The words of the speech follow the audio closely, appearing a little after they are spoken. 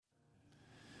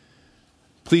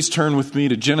Please turn with me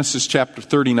to Genesis chapter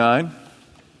 39.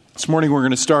 This morning we're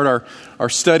going to start our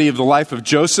study of the life of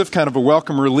Joseph, kind of a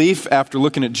welcome relief after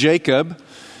looking at Jacob.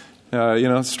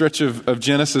 The stretch of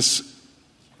Genesis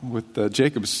with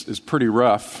Jacob is pretty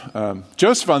rough.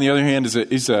 Joseph, on the other hand,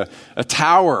 is a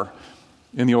tower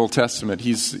in the Old Testament.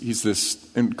 He's this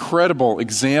incredible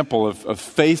example of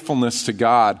faithfulness to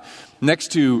God.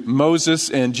 Next to Moses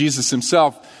and Jesus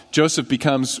himself, Joseph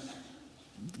becomes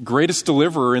the greatest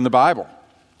deliverer in the Bible,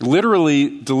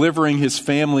 literally delivering his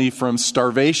family from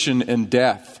starvation and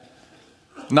death.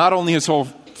 Not only his whole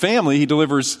family, he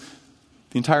delivers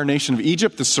the entire nation of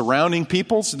Egypt, the surrounding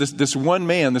peoples. This one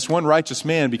man, this one righteous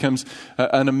man becomes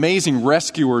an amazing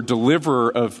rescuer,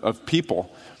 deliverer of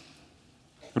people.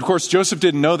 But of course, Joseph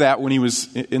didn't know that when he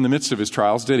was in the midst of his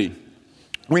trials, did he?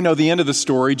 We know the end of the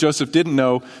story. Joseph didn't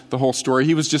know the whole story.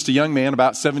 He was just a young man,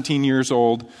 about 17 years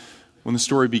old, when the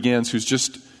story begins, who's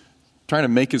just trying to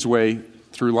make his way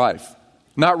through life,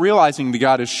 not realizing that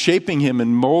God is shaping him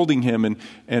and molding him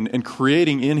and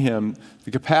creating in him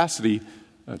the capacity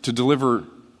to deliver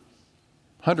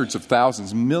hundreds of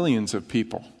thousands, millions of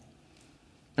people.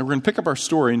 And we're going to pick up our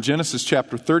story in Genesis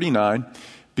chapter 39,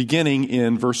 beginning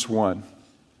in verse 1. It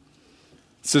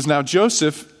says, "Now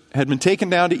Joseph had been taken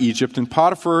down to Egypt, and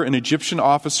Potiphar, an Egyptian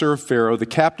officer of Pharaoh, the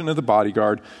captain of the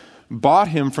bodyguard, bought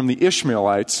him from the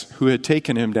Ishmaelites who had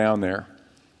taken him down there."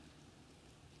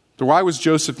 So why was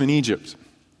Joseph in Egypt?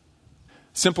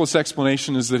 Simplest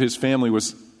explanation is that his family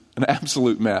was an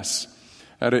absolute mess.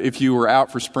 If you were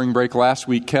out for spring break last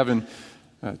week, Kevin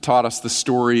taught us the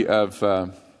story of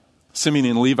Simeon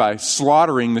and Levi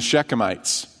slaughtering the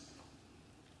Shechemites.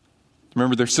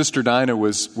 Remember, their sister Dinah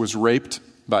was raped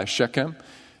by Shechem,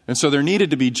 and so there needed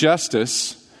to be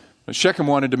justice. Shechem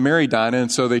wanted to marry Dinah,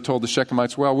 and so they told the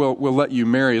Shechemites, well, we'll let you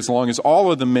marry as long as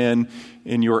all of the men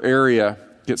in your area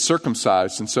get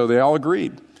circumcised. And so they all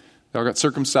agreed. They all got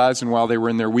circumcised, and while they were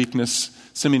in their weakness,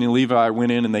 Simeon and Levi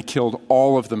went in and they killed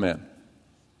all of the men.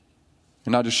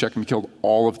 And not just Shechem, killed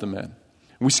all of the men. And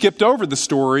we skipped over the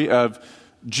story of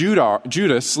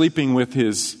Judah sleeping with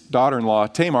his daughter-in-law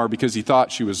Tamar because he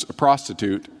thought she was a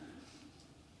prostitute.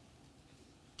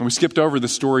 And we skipped over the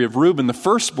story of Reuben, the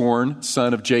firstborn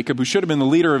son of Jacob, who should have been the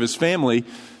leader of his family,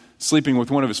 sleeping with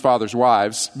one of his father's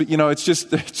wives. But it's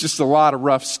just a lot of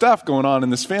rough stuff going on in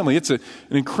this family. It's an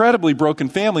incredibly broken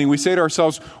family. And we say to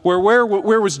ourselves, where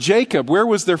was Jacob? Where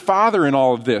was their father in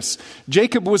all of this?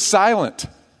 Jacob was silent.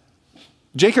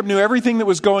 Jacob knew everything that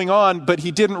was going on, but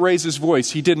he didn't raise his voice.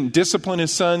 He didn't discipline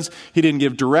his sons. He didn't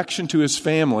give direction to his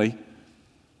family.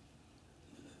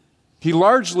 He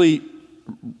largely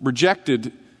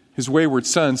rejected his wayward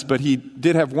sons, but he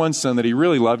did have one son that he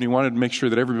really loved, and he wanted to make sure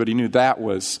that everybody knew that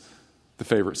was the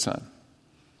favorite son.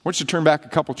 I want you to turn back a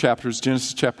couple chapters,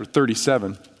 Genesis chapter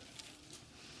 37.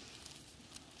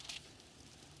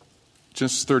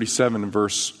 Genesis 37 and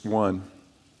verse 1.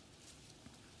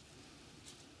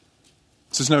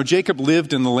 It says, "Now Jacob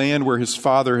lived in the land where his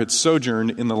father had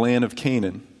sojourned in the land of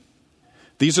Canaan.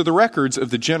 These are the records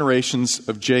of the generations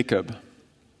of Jacob.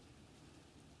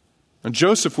 And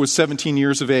Joseph was 17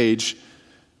 years of age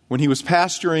when he was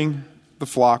pasturing the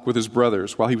flock with his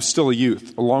brothers, while he was still a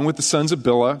youth, along with the sons of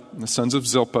Bilhah and the sons of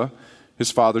Zilpah, his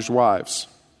father's wives.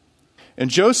 And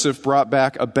Joseph brought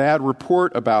back a bad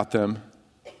report about them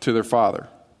to their father.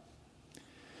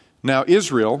 Now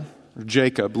Israel, or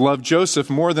Jacob, loved Joseph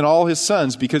more than all his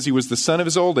sons because he was the son of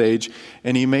his old age,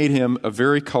 and he made him a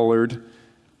varicolored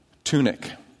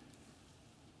tunic."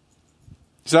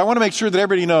 He said, "I want to make sure that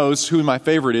everybody knows who my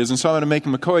favorite is, and so I'm going to make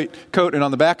him a coat, and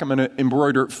on the back I'm going to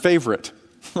embroider favorite,"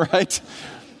 right?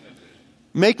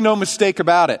 Make no mistake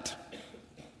about it.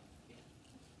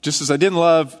 Just as I didn't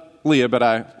love Leah, but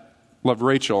I loved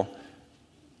Rachel,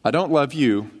 I don't love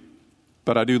you,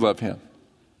 but I do love him.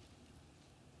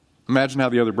 Imagine how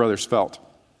the other brothers felt.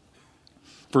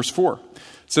 Verse 4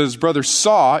 says, "His brothers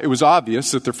saw, it was obvious,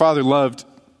 that their father loved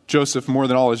Joseph more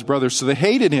than all his brothers, so they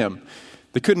hated him.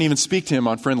 They couldn't even speak to him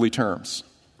on friendly terms,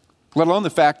 let alone the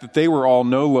fact that they were all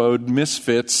no-load,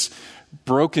 misfits,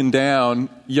 broken down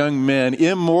young men,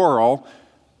 immoral,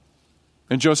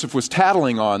 and Joseph was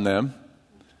tattling on them.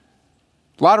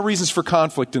 A lot of reasons for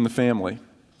conflict in the family.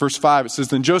 Verse 5, it says,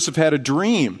 "Then Joseph had a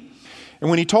dream, and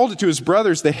when he told it to his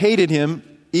brothers, they hated him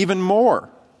even more.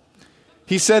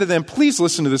 He said to them, 'Please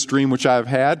listen to this dream which I have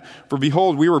had. For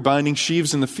behold, we were binding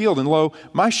sheaves in the field, and lo,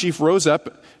 my sheaf rose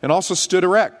up and also stood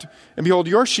erect. And behold,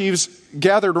 your sheaves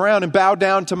gathered around and bowed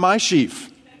down to my sheaf.'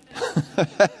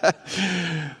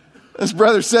 His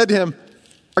brother said to him,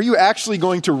 'Are you actually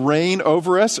going to reign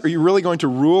over us? Are you really going to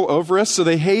rule over us?' So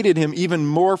they hated him even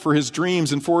more for his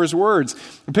dreams and for his words."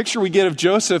 The picture we get of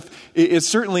Joseph is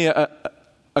certainly a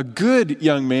a good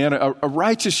young man, a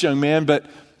righteous young man, but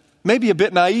maybe a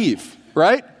bit naive,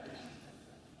 right?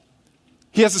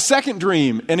 He has a second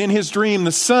dream, and in his dream,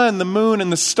 the sun, the moon,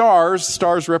 and the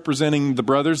stars representing the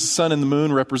brothers, the sun and the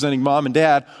moon representing mom and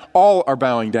dad, all are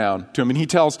bowing down to him. And he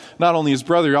tells not only his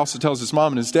brother, he also tells his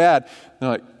mom and his dad, they're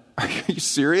like, are you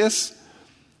serious?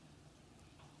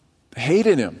 They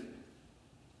hated him.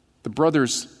 The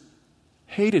brothers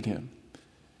hated him.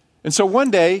 And so one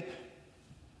day,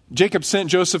 Jacob sent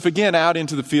Joseph again out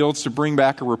into the fields to bring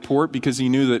back a report because he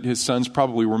knew that his sons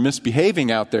probably were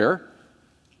misbehaving out there.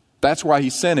 That's why he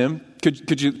sent him.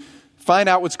 Could you find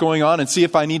out what's going on and see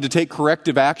if I need to take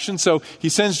corrective action? So he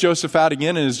sends Joseph out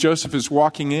again, and as Joseph is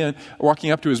walking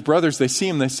up to his brothers, they see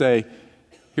him, they say,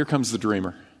 here comes the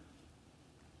dreamer.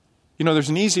 You know, there's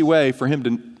an easy way for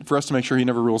us to make sure he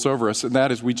never rules over us, and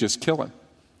that is we just kill him.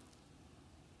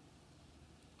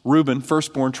 Reuben,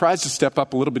 firstborn, tries to step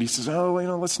up a little bit. He says,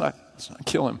 let's not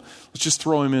kill him. Let's just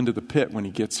throw him into the pit when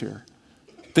he gets here,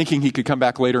 thinking he could come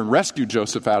back later and rescue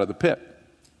Joseph out of the pit.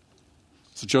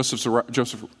 So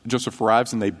Joseph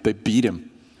arrives, and they beat him.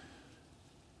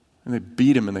 And they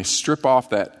beat him, and they strip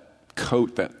off that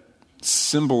coat, that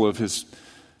symbol of his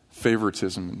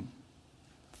favoritism, and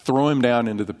throw him down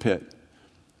into the pit.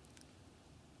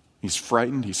 He's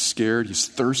frightened, he's scared, he's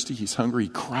thirsty, he's hungry, he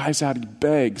cries out, he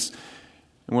begs.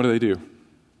 And what do?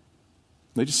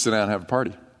 They just sit down and have a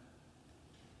party,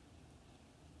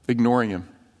 ignoring him.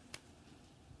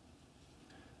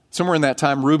 Somewhere in that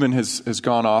time, Reuben has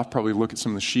gone off, probably look at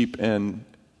some of the sheep, and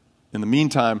in the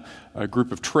meantime, a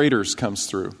group of traders comes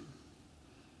through.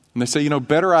 And they say,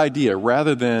 better idea,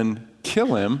 rather than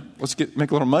kill him, let's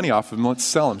make a little money off of him, let's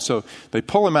sell him. So they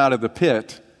pull him out of the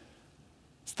pit,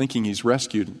 thinking he's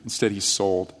rescued. Instead, he's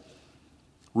sold.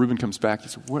 Reuben comes back, he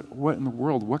says, what in the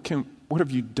world, what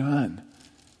have you done?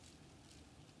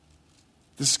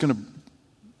 This is going to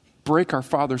break our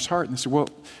father's heart. And they say, well,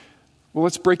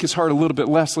 let's break his heart a little bit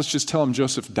less. Let's just tell him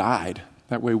Joseph died.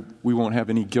 That way we won't have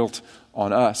any guilt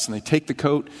on us. And they take the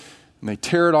coat and they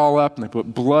tear it all up and they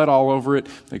put blood all over it.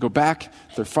 They go back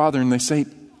to their father and they say,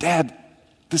 Dad,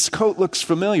 this coat looks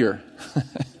familiar.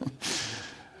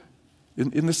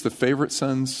 Isn't this the favorite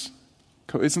son's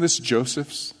coat? Isn't this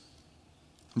Joseph's?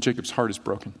 And Jacob's heart is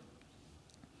broken.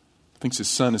 Thinks his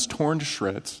son is torn to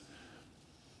shreds.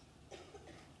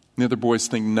 The other boys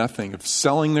think nothing of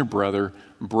selling their brother,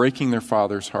 breaking their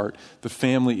father's heart. The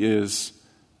family is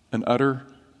an utter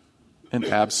and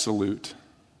absolute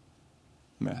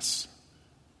mess.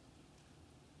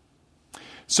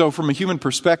 So from a human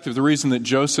perspective, the reason that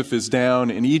Joseph is down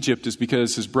in Egypt is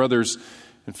because his brothers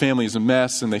and family is a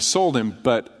mess and they sold him.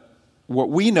 But what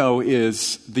we know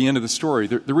is the end of the story.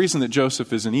 The reason that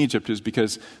Joseph is in Egypt is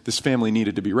because this family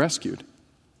needed to be rescued.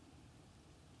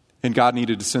 And God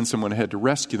needed to send someone ahead to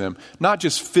rescue them, not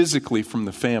just physically from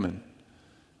the famine.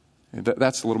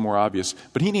 That's a little more obvious.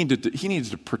 But he needed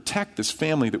to protect this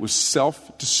family that was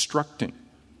self-destructing.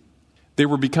 They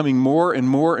were becoming more and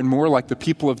more and more like the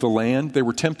people of the land. They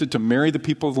were tempted to marry the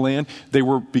people of the land. They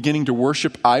were beginning to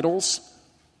worship idols.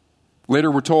 Later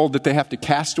we're told that they have to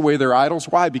cast away their idols.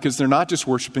 Why? Because they're not just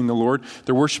worshiping the Lord,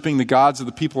 they're worshiping the gods of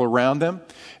the people around them.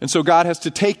 And so God has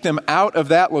to take them out of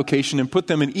that location and put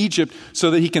them in Egypt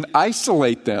so that he can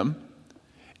isolate them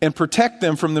and protect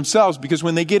them from themselves. Because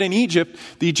when they get in Egypt,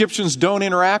 the Egyptians don't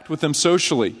interact with them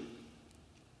socially.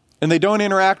 And they don't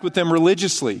interact with them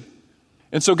religiously.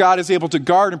 And so God is able to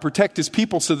guard and protect his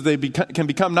people so that they can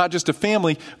become not just a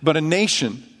family, but a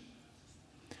nation.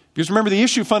 Because remember, the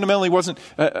issue fundamentally wasn't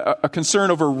a concern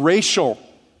over racial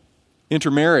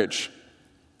intermarriage.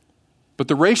 But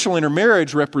the racial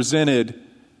intermarriage represented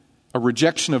a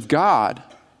rejection of God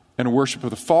and a worship of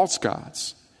the false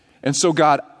gods. And so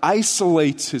God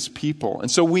isolates his people.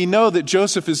 And so we know that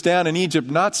Joseph is down in Egypt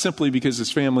not simply because his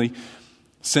family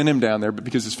sent him down there, but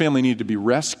because his family needed to be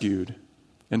rescued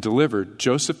and delivered.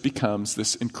 Joseph becomes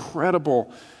this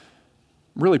incredible,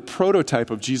 really prototype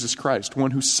of Jesus Christ,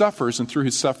 one who suffers and through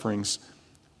his sufferings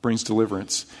brings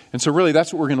deliverance. And so really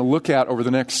that's what we're going to look at over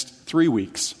the next 3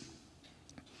 weeks.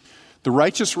 The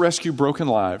righteous rescue broken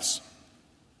lives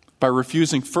by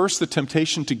refusing first the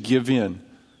temptation to give in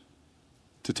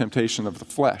to temptation of the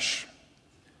flesh.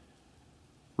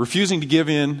 Refusing to give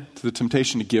in to the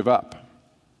temptation to give up,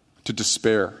 to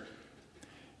despair.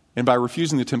 And by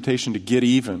refusing the temptation to get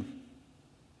even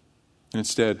and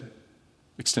instead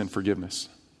extend forgiveness.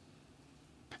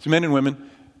 So men and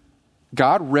women,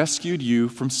 God rescued you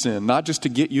from sin, not just to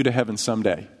get you to heaven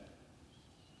someday.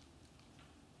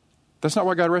 That's not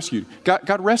why God rescued you.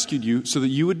 God rescued you so that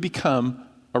you would become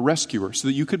a rescuer, so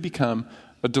that you could become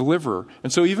a deliverer.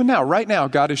 And so even now, right now,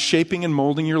 God is shaping and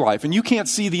molding your life. And you can't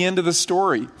see the end of the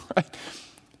story, right?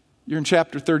 You're in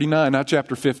chapter 39, not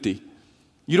chapter 50.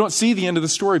 You don't see the end of the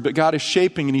story, but God is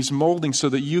shaping and He's molding so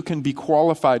that you can be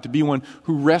qualified to be one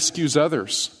who rescues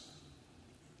others.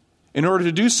 In order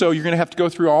to do so, you're going to have to go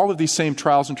through all of these same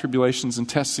trials and tribulations and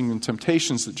testing and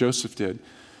temptations that Joseph did.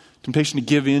 Temptation to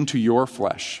give in to your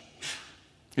flesh.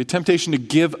 A temptation to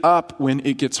give up when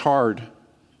it gets hard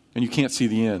and you can't see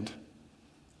the end.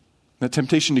 That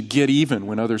temptation to get even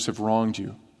when others have wronged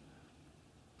you.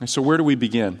 And so where do we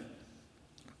begin?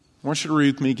 I want you to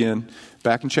read with me again,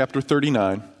 back in chapter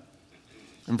 39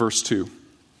 and verse 2.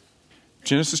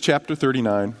 Genesis chapter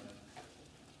 39,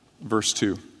 verse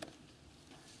 2. It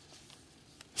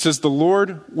says, the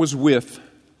Lord was with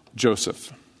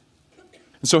Joseph.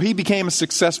 And so he became a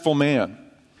successful man.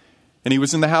 And he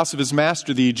was in the house of his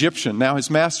master, the Egyptian. Now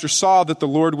his master saw that the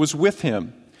Lord was with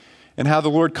him, and how the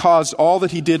Lord caused all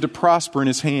that he did to prosper in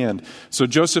his hand. So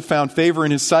Joseph found favor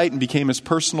in his sight and became his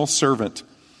personal servant.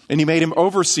 And he made him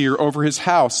overseer over his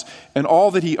house, and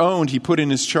all that he owned he put in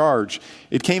his charge.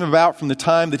 It came about from the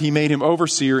time that he made him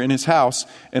overseer in his house,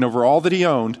 and over all that he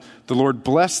owned, the Lord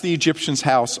blessed the Egyptian's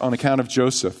house on account of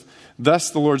Joseph. Thus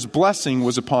the Lord's blessing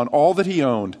was upon all that he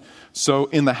owned, so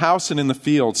in the house and in the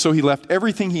field. So he left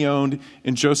everything he owned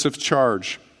in Joseph's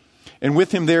charge. And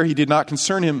with him there he did not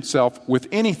concern himself with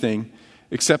anything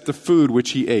except the food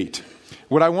which he ate.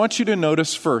 What I want you to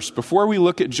notice first, before we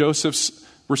look at Joseph's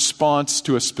response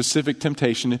to a specific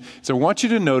temptation, is I want you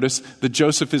to notice that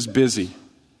Joseph is busy.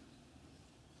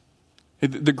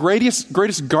 The greatest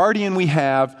guardian we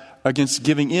have against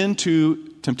giving in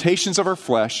to temptations of our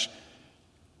flesh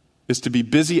is to be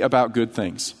busy about good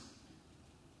things.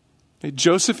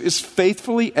 Joseph is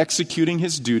faithfully executing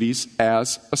his duties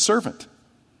as a servant.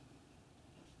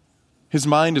 His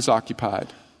mind is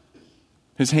occupied.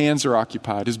 His hands are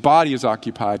occupied. His body is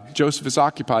occupied. Joseph is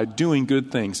occupied doing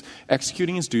good things,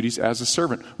 executing his duties as a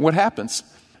servant. What happens?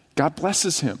 God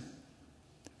blesses him.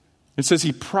 It says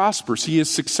he prospers. He is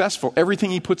successful.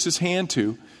 Everything he puts his hand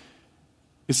to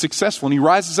is successful. And he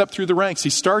rises up through the ranks.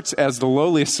 He starts as the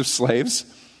lowliest of slaves,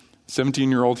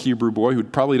 17-year-old Hebrew boy who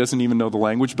probably doesn't even know the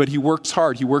language, but he works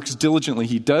hard. He works diligently.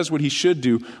 He does what he should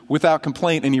do without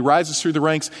complaint, and he rises through the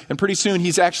ranks, and pretty soon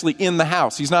he's actually in the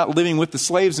house. He's not living with the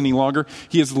slaves any longer.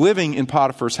 He is living in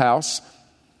Potiphar's house,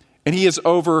 and he is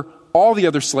over all the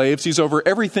other slaves. He's over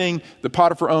everything that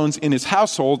Potiphar owns in his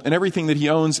household and everything that he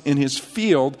owns in his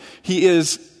field. He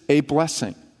is a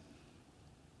blessing.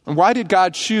 And why did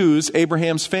God choose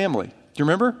Abraham's family? Do you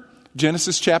remember?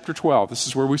 Genesis chapter 12. This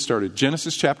is where we started.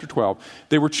 Genesis chapter 12.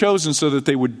 They were chosen so that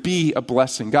they would be a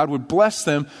blessing. God would bless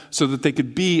them so that they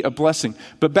could be a blessing.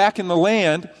 But back in the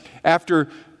land, after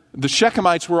the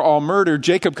Shechemites were all murdered,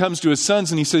 Jacob comes to his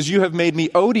sons and he says, "You have made me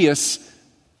odious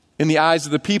in the eyes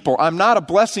of the people. I'm not a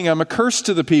blessing, I'm a curse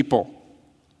to the people."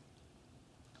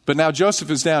 But now Joseph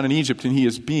is down in Egypt and he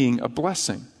is being a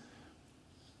blessing.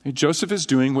 Joseph is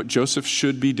doing what Joseph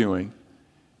should be doing,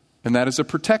 and that is a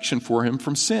protection for him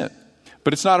from sin.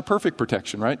 But it's not a perfect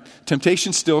protection, right?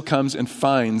 Temptation still comes and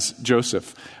finds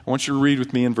Joseph. I want you to read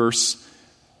with me in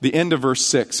the end of verse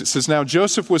 6. It says, "Now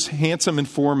Joseph was handsome in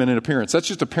form and in appearance." That's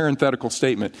just a parenthetical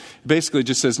statement. It basically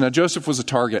just says, now Joseph was a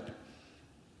target.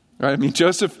 Right? I mean,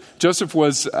 Joseph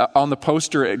was on the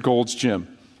poster at Gold's Gym.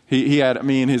 He had,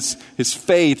 his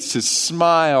face, his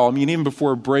smile. Even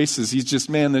before braces, he's just,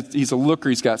 he's a looker.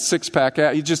 He's got six-pack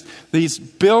out. He's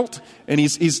built, and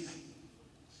he's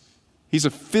a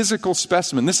physical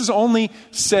specimen. This is only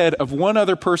said of one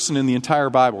other person in the entire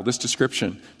Bible, this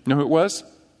description. You know who it was?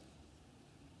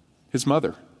 His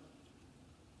mother.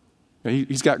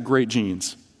 He's got great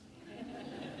genes.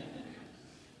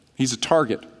 He's a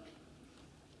target.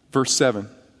 Verse 7.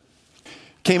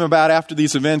 Came about after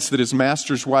these events that his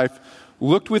master's wife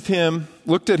looked at him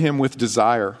with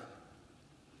desire.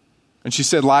 And she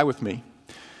said, "Lie with me."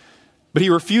 But he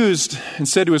refused and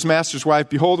said to his master's wife,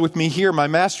 "Behold, with me here, my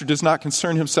master does not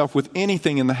concern himself with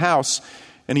anything in the house,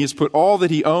 and he has put all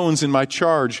that he owns in my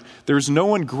charge. There is no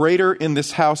one greater in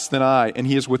this house than I, and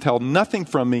he has withheld nothing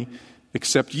from me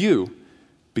except you,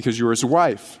 because you are his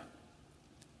wife.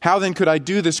 How then could I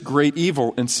do this great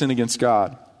evil and sin against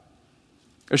God?"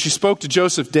 As she spoke to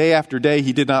Joseph day after day,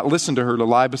 he did not listen to her to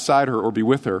lie beside her or be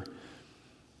with her.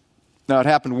 Now it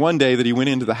happened one day that he went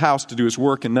into the house to do his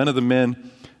work, and none of the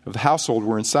men of the household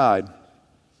were inside.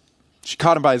 She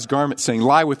caught him by his garment, saying,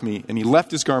 "Lie with me." And he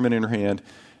left his garment in her hand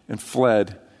and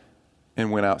fled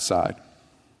and went outside.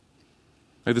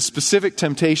 Now, the specific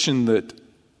temptation that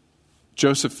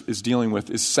Joseph is dealing with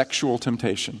is sexual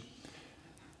temptation.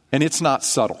 And it's not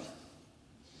subtle.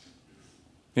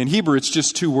 In Hebrew, it's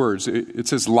just two words. It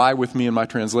says lie with me in my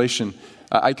translation.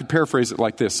 I could paraphrase it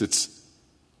like this. It's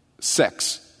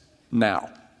sex now.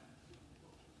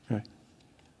 Okay.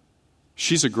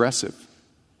 She's aggressive.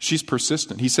 She's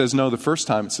persistent. He says no the first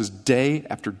time. It says day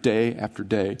after day after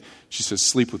day. She says,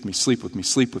 sleep with me, sleep with me,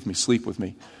 sleep with me, sleep with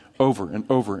me. Over and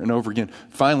over and over again.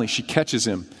 Finally, she catches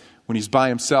him when he's by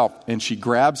himself, and she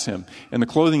grabs him. And the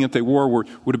clothing that they wore would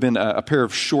have been a pair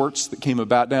of shorts that came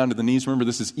about down to the knees. Remember,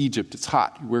 this is Egypt. It's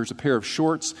hot. He wears a pair of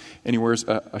shorts, and he wears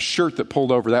a shirt that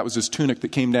pulled over. That was his tunic that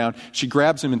came down. She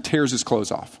grabs him and tears his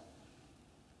clothes off.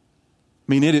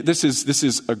 I mean, this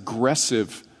is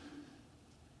aggressive,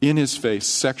 in his face,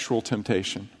 sexual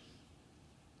temptation.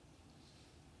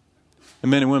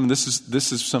 And men and women,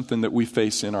 this is something that we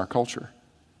face in our culture.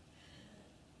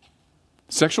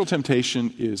 Sexual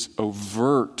temptation is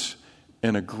overt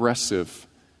and aggressive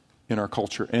in our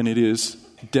culture, and it is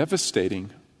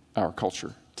devastating our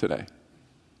culture today.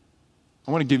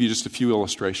 I want to give you just a few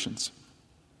illustrations.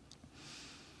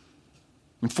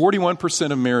 In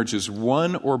 41% of marriages,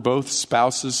 one or both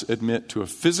spouses admit to a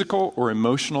physical or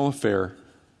emotional affair,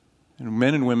 and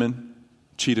men and women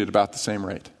cheat at about the same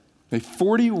rate.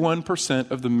 41%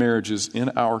 of the marriages in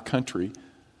our country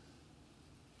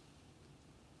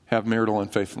have marital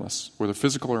unfaithfulness, whether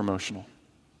physical or emotional.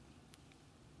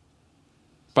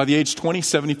 By the age 20,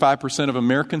 75% of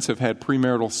Americans have had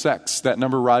premarital sex. That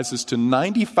number rises to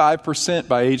 95%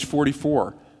 by age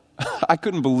 44. I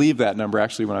couldn't believe that number,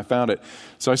 actually, when I found it.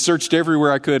 So I searched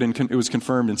everywhere I could, and it was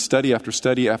confirmed in study after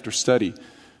study after study.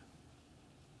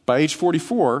 By age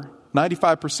 44,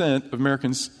 95% of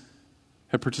Americans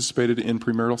have participated in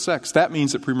premarital sex. That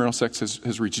means that premarital sex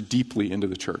has reached deeply into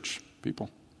the church, people.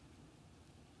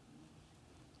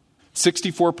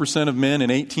 64% of men and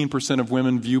 18% of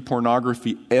women view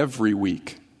pornography every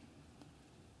week.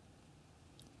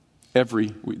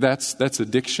 Every week. That's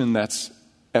addiction, that's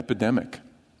epidemic.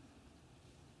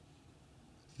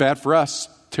 Bad for us,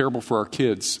 terrible for our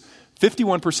kids.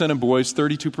 51% of boys,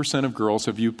 32% of girls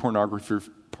have viewed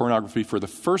pornography for the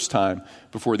first time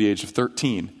before the age of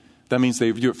 13. That means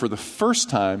they view it for the first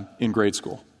time in grade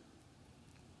school.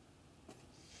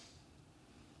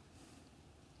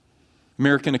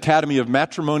 American Academy of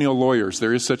Matrimonial Lawyers.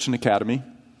 There is such an academy.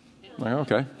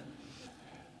 Okay.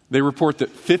 They report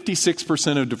that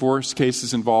 56% of divorce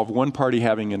cases involve one party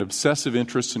having an obsessive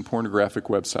interest in pornographic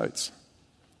websites.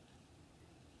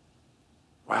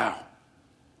 Wow.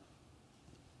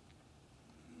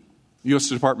 The U.S.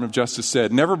 Department of Justice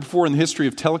said, never before in the history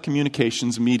of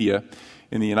telecommunications media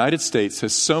in the United States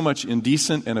has so much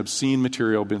indecent and obscene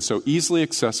material been so easily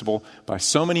accessible by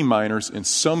so many minors in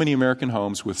so many American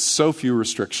homes with so few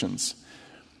restrictions.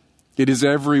 It is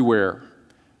everywhere,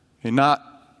 and not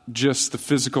just the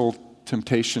physical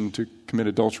temptation to commit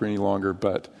adultery any longer,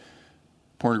 but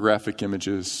pornographic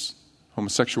images,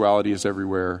 homosexuality is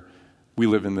everywhere. We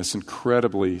live in this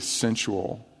incredibly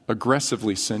sensual,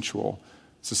 aggressively sensual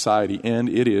society, and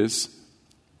it is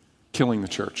killing the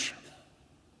church.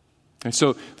 And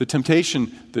so the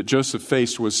temptation that Joseph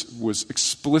faced was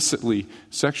explicitly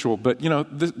sexual, but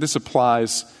this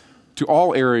applies to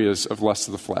all areas of lust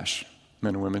of the flesh,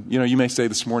 men and women. You may say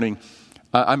this morning,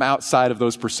 I'm outside of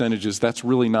those percentages. That's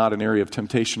really not an area of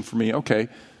temptation for me. Okay,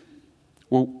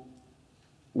 well,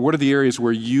 what are the areas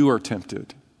where you are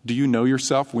tempted? Do you know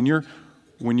yourself? When you're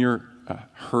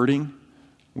hurting,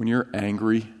 when you're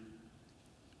angry,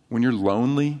 when you're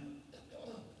lonely,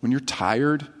 when you're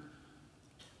tired,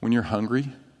 when you're hungry,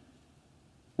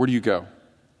 where do you go?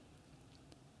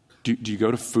 Do you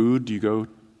go to food? Do you go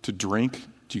to drink?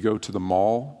 Do you go to the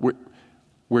mall?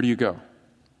 Where do you go?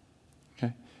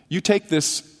 Okay. You take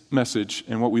this message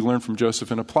and what we learned from Joseph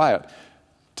and apply it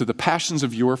to the passions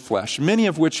of your flesh, many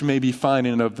of which may be fine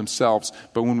in and of themselves,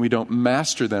 but when we don't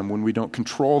master them, when we don't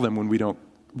control them, when we don't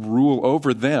rule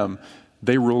over them,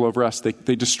 they rule over us.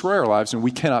 They destroy our lives, and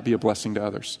we cannot be a blessing to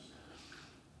others.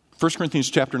 1 Corinthians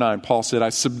chapter 9, Paul said, I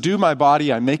subdue my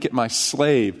body, I make it my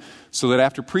slave, so that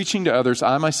after preaching to others,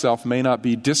 I myself may not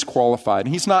be disqualified.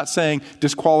 And he's not saying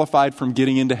disqualified from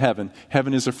getting into heaven.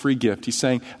 Heaven is a free gift. He's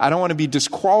saying, I don't want to be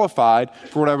disqualified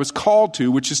for what I was called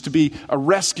to, which is to be a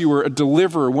rescuer, a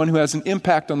deliverer, one who has an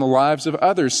impact on the lives of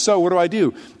others. So what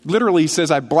do? Literally, he says,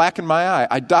 I blacken my eye,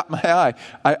 I dot my eye,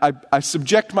 I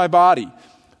subject my body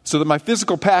so that my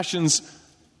physical passions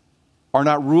are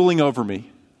not ruling over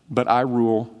me, but I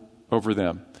rule over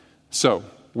them. So,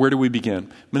 where do we begin?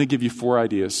 I'm going to give you 4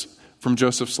 ideas from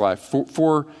Joseph's life,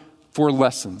 four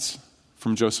lessons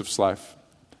from Joseph's life.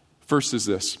 First is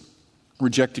this: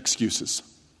 reject excuses.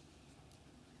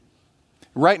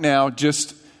 Right now,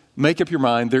 just Make up your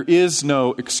mind. There is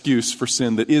no excuse for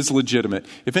sin that is legitimate.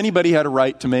 If anybody had a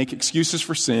right to make excuses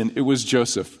for sin, it was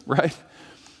Joseph, right?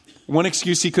 One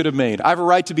excuse he could have made. I have a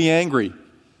right to be angry.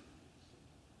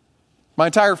 My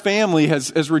entire family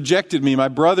has rejected me. My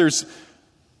brothers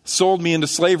sold me into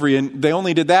slavery, and they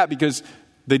only did that because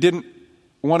they didn't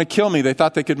want to kill me. They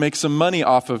thought they could make some money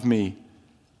off of me.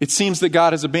 It seems that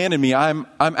God has abandoned me. I'm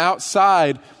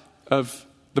outside of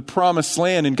the promised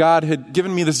land, and God had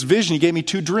given me this vision. He gave me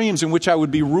 2 dreams in which I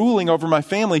would be ruling over my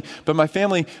family, but my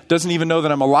family doesn't even know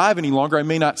that I'm alive any longer. I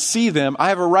may not see them. I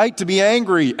have a right to be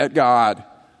angry at God.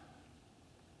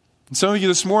 And some of you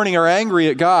this morning are angry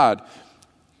at God.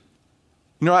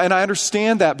 And I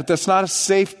understand that, but that's not a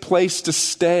safe place to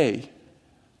stay.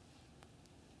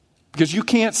 Because you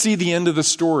can't see the end of the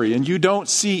story, and you don't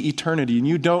see eternity, and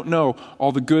you don't know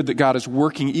all the good that God is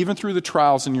working, even through the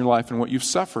trials in your life and what you've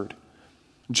suffered.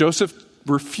 Joseph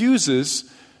refuses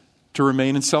to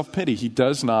remain in self-pity. He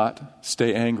does not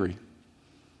stay angry.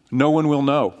 No one will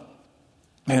know.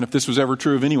 Man, if this was ever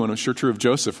true of anyone, it was sure true of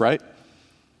Joseph, right?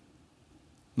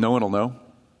 No one will know.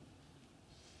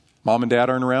 Mom and Dad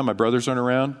aren't around. My brothers aren't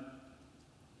around.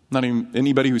 Not even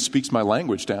anybody who speaks my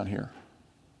language down here.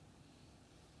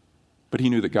 But he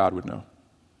knew that God would know.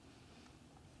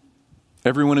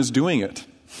 Everyone is doing it.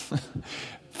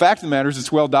 Fact of the matter is,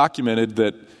 it's well documented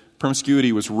that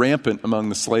promiscuity was rampant among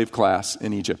the slave class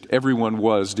in Egypt. Everyone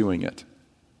was doing it.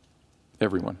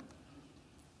 Everyone.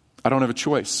 I don't have a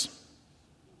choice.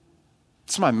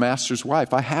 It's my master's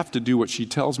wife. I have to do what she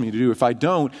tells me to do. If I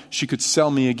don't, she could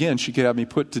sell me again. She could have me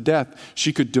put to death.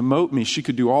 She could demote me. She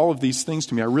could do all of these things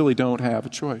to me. I really don't have a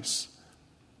choice.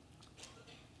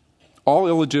 All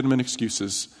illegitimate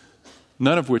excuses,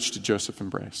 none of which did Joseph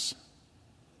embrace.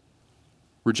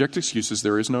 Reject excuses.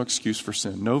 There is no excuse for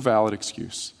sin. No valid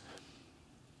excuse.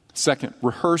 Second,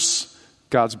 rehearse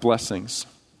God's blessings.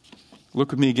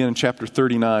 Look with me again in chapter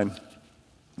 39,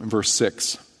 verse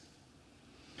 6. It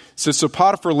says, so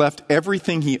Potiphar left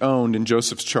everything he owned in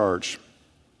Joseph's charge.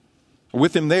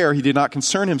 With him there, he did not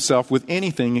concern himself with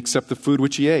anything except the food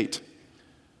which he ate.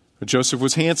 But Joseph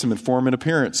was handsome in form and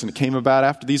appearance, and it came about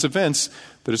after these events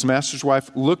that his master's wife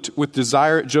looked with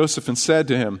desire at Joseph and said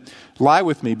to him, lie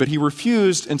with me. But he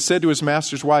refused and said to his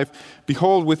master's wife,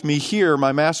 behold, with me here,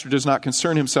 my master does not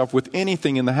concern himself with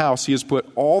anything in the house. He has put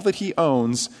all that he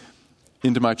owns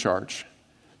into my charge.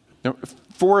 Now,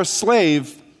 for a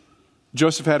slave,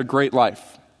 Joseph had a great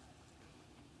life.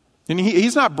 And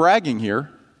he's not bragging here.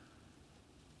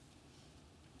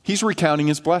 He's recounting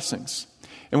his blessings.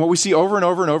 And what we see over and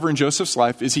over and over in Joseph's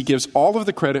life is he gives all of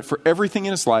the credit for everything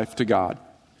in his life to God.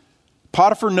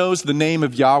 Potiphar knows the name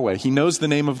of Yahweh. He knows the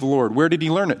name of the Lord. Where did he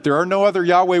learn it? There are no other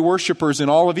Yahweh worshipers in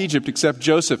all of Egypt except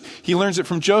Joseph. He learns it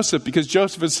from Joseph because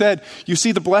Joseph has said, you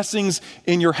see the blessings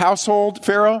in your household,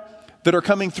 Pharaoh, that are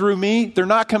coming through me? They're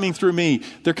not coming through me.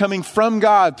 They're coming from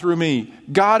God through me.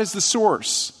 God is the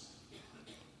source.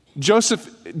 Joseph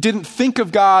didn't think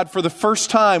of God for the first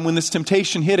time when this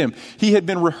temptation hit him. He had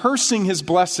been rehearsing his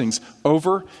blessings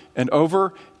over and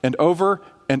over and over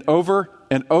and over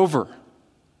and over.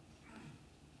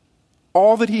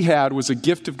 All that he had was a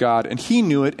gift of God, and he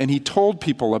knew it, and he told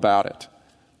people about it.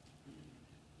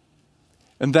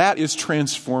 And that is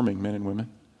transforming, men and women.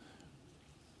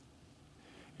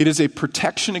 It is a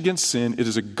protection against sin. It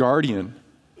is a guardian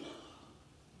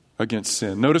against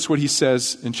sin. Notice what he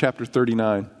says in chapter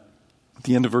 39, at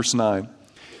the end of verse 9.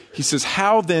 He says,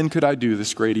 how then could I do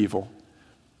this great evil?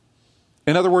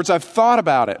 In other words, I've thought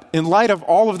about it. In light of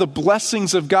all of the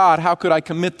blessings of God, how could I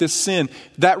commit this sin?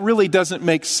 That really doesn't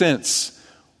make sense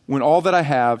when all that I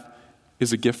have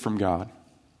is a gift from God.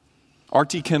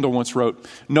 R.T. Kendall once wrote,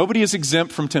 nobody is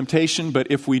exempt from temptation, but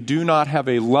if we do not have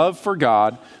a love for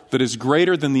God that is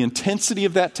greater than the intensity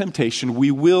of that temptation, we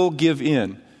will give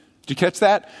in. Did you catch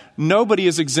that? Nobody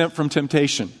is exempt from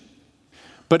temptation.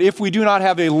 But if we do not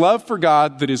have a love for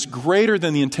God that is greater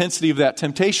than the intensity of that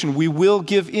temptation, we will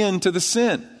give in to the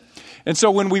sin. And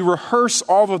so when we rehearse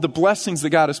all of the blessings that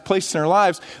God has placed in our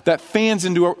lives, that fans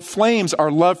into flames our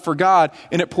love for God,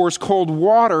 and it pours cold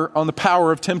water on the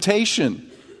power of temptation.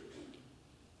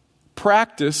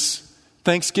 Practice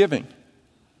thanksgiving.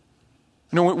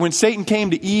 You know, when Satan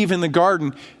came to Eve in the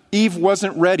garden, Eve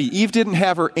wasn't ready. Eve didn't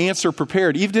have her answer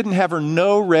prepared. Eve didn't have her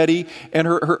no ready and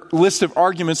her list of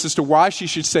arguments as to why she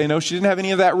should say no. She didn't have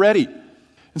any of that ready.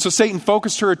 And so Satan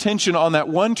focused her attention on that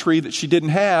one tree that she didn't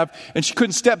have, and she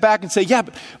couldn't step back and say, yeah,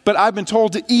 but I've been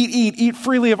told to eat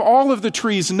freely of all of the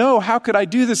trees. No, how could I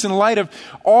do this in light of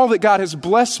all that God has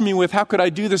blessed me with? How could I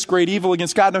do this great evil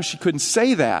against God? No, she couldn't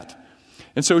say that.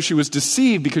 And so she was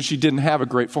deceived because she didn't have a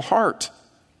grateful heart.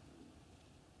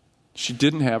 She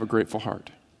didn't have a grateful heart.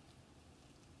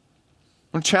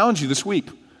 want to challenge you this week.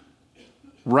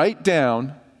 Write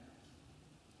down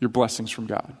your blessings from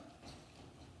God.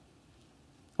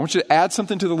 I want you to add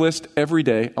something to the list every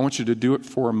day. I want you to do it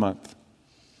for a month.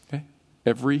 Okay?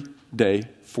 Every day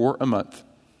for a month.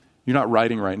 You're not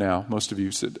writing right now. Most of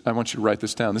you said, I want you to write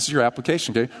this down. This is your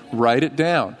application, okay? Write it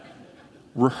down.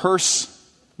 Rehearse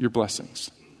your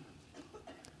blessings.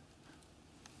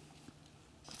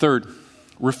 Third,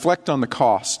 reflect on the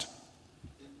cost.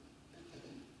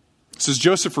 It says,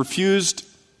 Joseph refused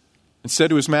and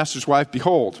said to his master's wife,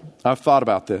 "Behold, I've thought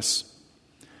about this.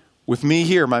 With me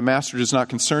here, my master does not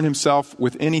concern himself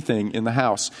with anything in the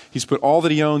house. He's put all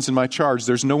that he owns in my charge.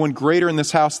 There's no one greater in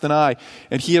this house than I,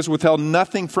 and he has withheld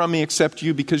nothing from me except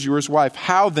you because you are his wife.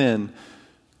 How then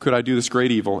could I do this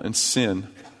great evil and sin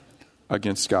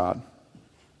against God?"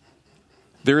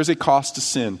 There is a cost to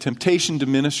sin. Temptation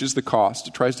diminishes the cost.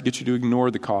 It tries to get you to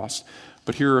ignore the cost.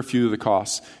 But here are a few of the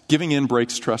costs. Giving in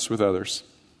breaks trust with others.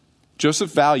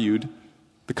 Joseph valued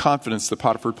the confidence that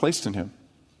Potiphar placed in him.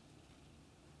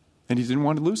 And he didn't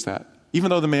want to lose that. Even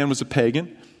though the man was a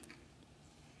pagan,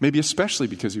 maybe especially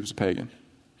because he was a pagan.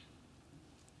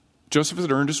 Joseph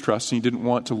had earned his trust and he didn't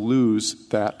want to lose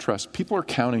that trust. People are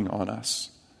counting on us.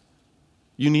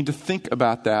 You need to think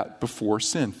about that before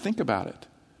sin. Think about it.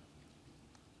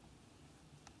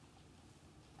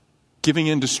 Giving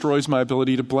in destroys my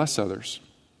ability to bless others.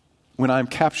 When I am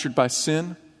captured by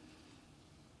sin,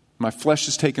 my flesh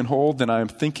is taken hold, then I am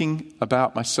thinking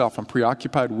about myself. I'm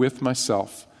preoccupied with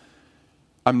myself.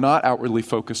 I'm not outwardly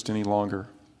focused any longer.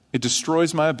 It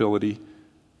destroys my ability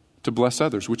to bless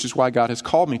others, which is why God has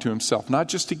called me to himself, not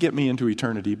just to get me into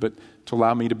eternity, but to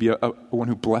allow me to be a one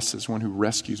who blesses, one who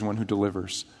rescues, one who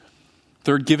delivers.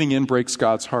 Third, giving in breaks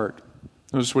God's heart.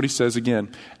 Notice what he says again.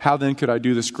 How then could I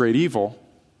do this great evil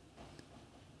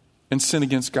and sin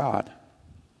against God?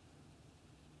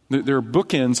 There are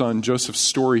bookends on Joseph's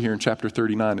story here in chapter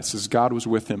 39. It says God was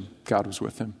with him. God was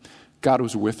with him. God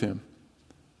was with him.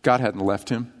 God hadn't left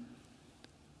him.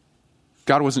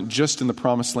 God wasn't just in the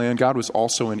promised land. God was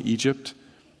also in Egypt.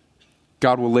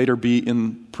 God will later be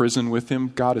in prison with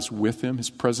him. God is with him. His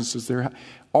presence is there.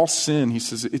 All sin, he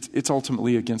says, it's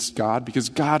ultimately against God because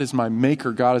God is my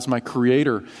maker. God is my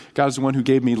creator. God is the one who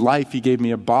gave me life. He gave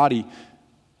me a body.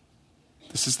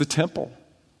 This is the temple.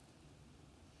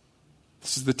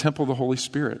 This is the temple of the Holy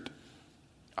Spirit.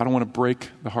 I don't want to break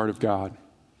the heart of God.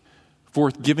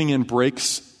 Fourth, giving in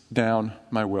breaks down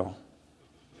my will.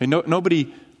 Hey,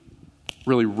 nobody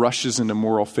really rushes into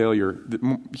moral failure.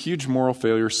 Huge moral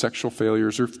failures, sexual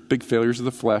failures, or big failures of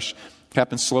the flesh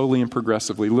happen slowly and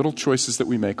progressively. Little choices that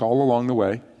we make all along the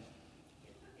way.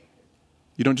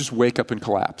 You don't just wake up and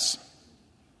collapse.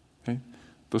 Okay?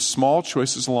 Those small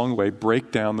choices along the way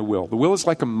break down the will. The will is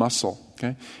like a muscle.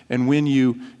 Okay? And when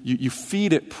you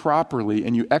feed it properly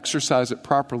and you exercise it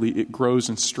properly, it grows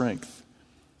in strength.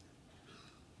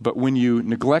 But when you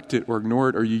neglect it or ignore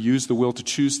it or you use the will to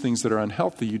choose things that are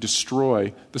unhealthy, you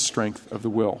destroy the strength of the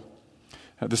will.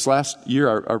 This last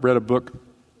year, I read a book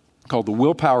called The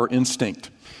Willpower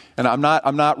Instinct. And I'm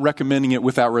not recommending it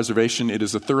without reservation. It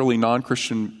is a thoroughly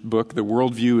non-Christian book. The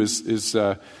worldview is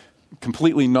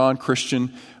completely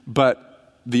non-Christian.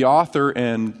 But the author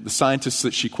and the scientists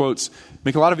that she quotes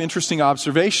make a lot of interesting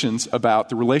observations about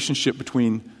the relationship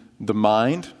between the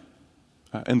mind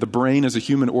and the brain as a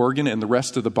human organ and the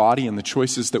rest of the body and the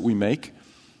choices that we make.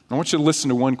 I want you to listen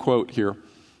to one quote here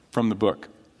from the book.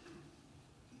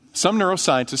 Some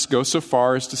neuroscientists go so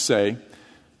far as to say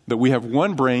that we have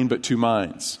one brain but two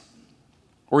minds,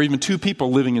 or even two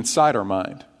people living inside our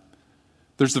mind.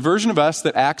 There's the version of us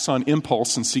that acts on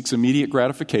impulse and seeks immediate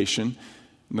gratification,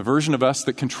 and the version of us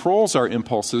that controls our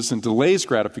impulses and delays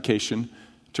gratification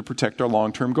to protect our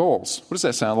long-term goals. What does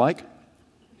that sound like?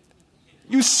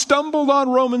 You stumbled on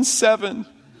Romans 7.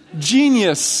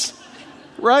 Genius,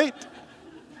 right?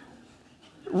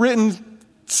 Written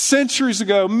centuries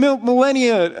ago,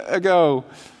 millennia ago.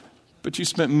 But you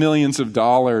spent millions of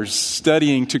dollars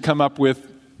studying to come up with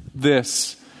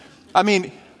this. I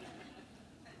mean,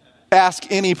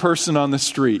 ask any person on the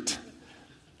street.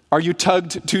 Are you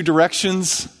tugged two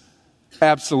directions?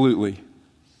 Absolutely.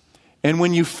 And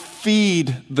when you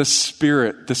feed the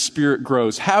Spirit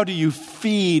grows. How do you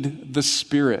feed the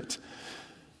Spirit?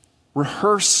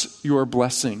 Rehearse your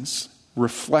blessings.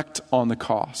 Reflect on the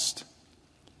cost.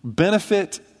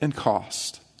 Benefit and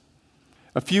cost.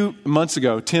 A few months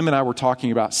ago, Tim and I were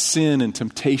talking about sin and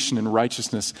temptation and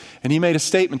righteousness. And he made a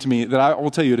statement to me that I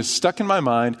will tell you, it has stuck in my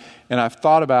mind, and I've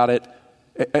thought about it.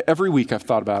 Every week I've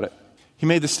thought about it. He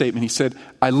made this statement. He said,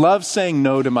 I love saying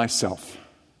no to myself.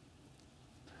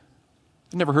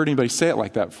 I've never heard anybody say it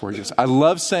like that before. He goes, I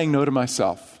love saying no to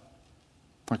myself.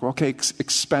 Like, well, okay,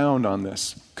 expound on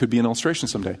this. Could be an illustration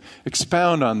someday.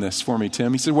 Expound on this for me,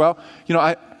 Tim. He said, well,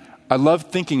 I love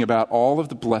thinking about all of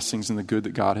the blessings and the good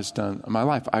that God has done in my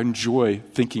life. I enjoy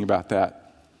thinking about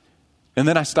that. And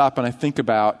then I stop and I think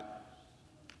about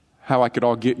how I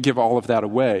could give all of that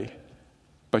away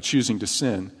by choosing to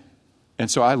sin. And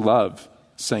so I love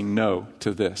saying no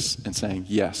to this and saying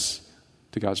yes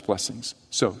to God's blessings.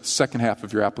 So, second half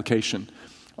of your application.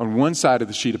 On one side of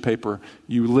the sheet of paper,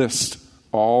 you list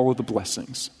all of the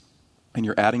blessings, and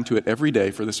you're adding to it every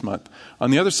day for this month.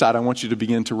 On the other side, I want you to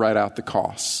begin to write out the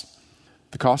costs.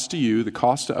 The cost to you, the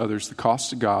cost to others, the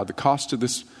cost to God, the cost to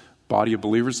this body of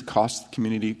believers, the cost to the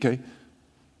community, okay?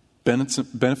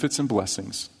 Benefits and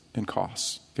blessings and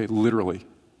costs, okay? Literally.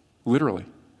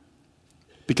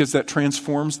 Because that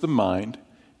transforms the mind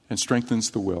and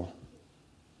strengthens the will.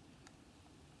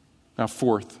 Now,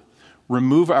 fourth,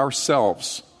 remove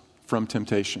ourselves from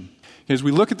temptation. As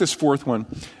we look at this fourth one,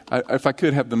 if I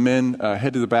could have the men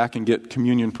head to the back and get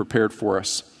communion prepared for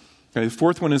us. Okay, the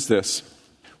fourth one is this.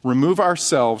 Remove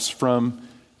ourselves from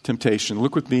temptation.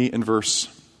 Look with me in verse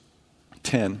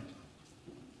 10.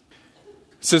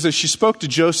 It says, as she spoke to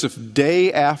Joseph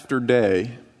day after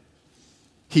day,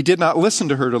 he did not listen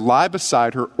to her to lie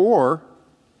beside her or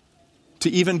to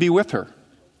even be with her.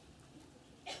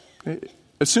 Okay?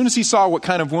 As soon as he saw what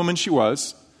kind of woman she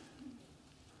was,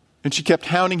 and she kept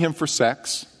hounding him for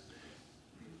sex,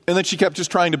 and then she kept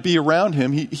just trying to be around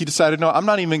him, he decided, no, I'm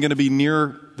not even going to be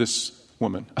near this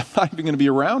woman. I'm not even going to be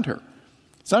around her.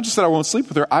 It's not just that I won't sleep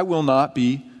with her, I will not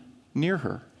be near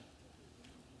her.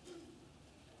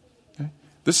 Okay?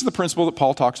 This is the principle that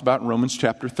Paul talks about in Romans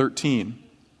chapter 13.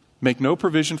 Make no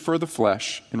provision for the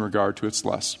flesh in regard to its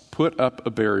lusts. Put up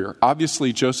a barrier.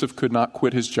 Obviously, Joseph could not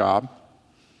quit his job,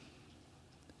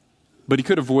 but he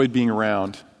could avoid being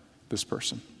around this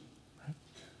person.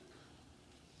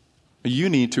 You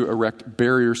need to erect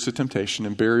barriers to temptation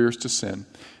and barriers to sin.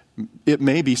 It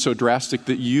may be so drastic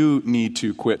that you need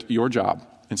to quit your job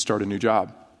and start a new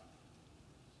job.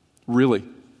 Really.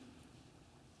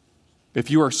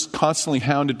 If you are constantly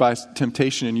hounded by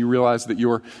temptation and you realize that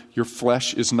your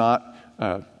flesh is not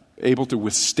able to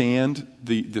withstand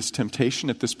this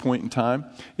temptation at this point in time,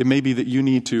 it may be that you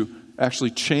need to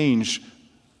actually change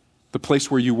the place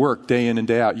where you work day in and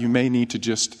day out. You may need to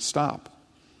just stop.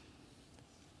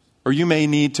 Or you may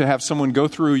need to have someone go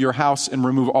through your house and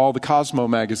remove all the Cosmo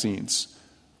magazines.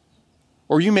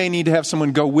 Or you may need to have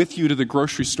someone go with you to the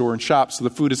grocery store and shop so the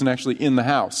food isn't actually in the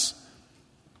house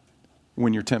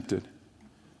when you're tempted.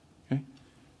 Okay?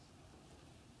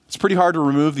 It's pretty hard to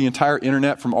remove the entire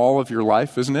internet from all of your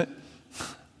life, isn't it?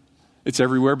 It's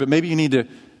everywhere, but maybe you need to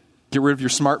get rid of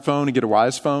your smartphone and get a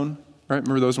Wise phone, right?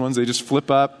 Remember those ones? They just flip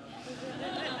up.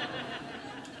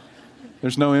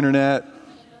 There's no internet.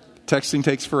 Texting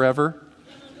takes forever.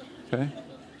 Okay?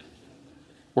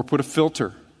 Or put a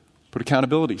filter. Put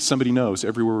accountability. Somebody knows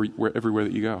everywhere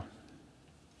that you go.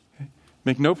 Okay?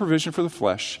 Make no provision for the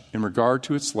flesh in regard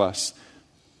to its lusts.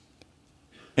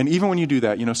 And even when you do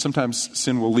that, sometimes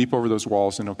sin will leap over those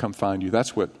walls and it'll come find you.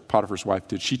 That's what Potiphar's wife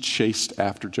did. She chased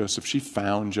after Joseph. She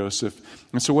found Joseph.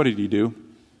 And so what did he do?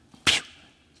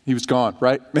 He was gone,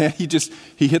 right? Man, he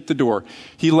hit the door.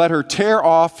 He let her tear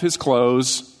off his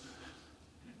clothes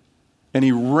and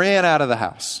he ran out of the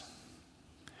house.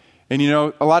 And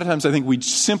a lot of times I think we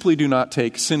simply do not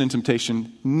take sin and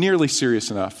temptation nearly serious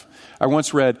enough. I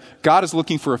once read, God is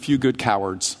looking for a few good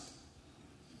cowards.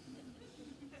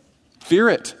 Fear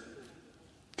it,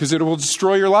 because it will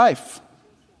destroy your life.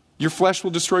 Your flesh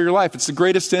will destroy your life. It's the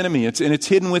greatest enemy, and it's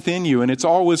hidden within you, and it's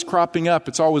always cropping up.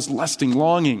 It's always lusting,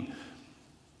 longing.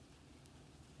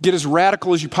 Get as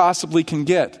radical as you possibly can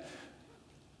get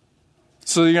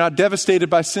so that you're not devastated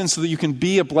by sin, so that you can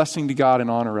be a blessing to God and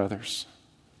honor others.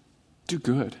 Do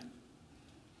good.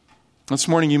 This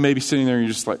morning you may be sitting there and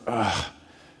you're just like,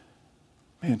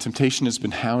 man, temptation has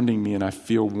been hounding me and I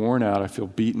feel worn out. I feel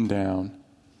beaten down.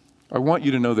 I want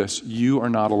you to know this. You are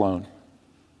not alone.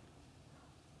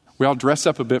 We all dress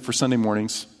up a bit for Sunday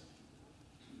mornings,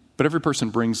 but every person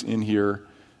brings in here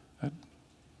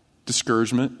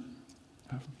discouragement,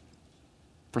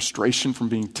 frustration from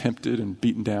being tempted and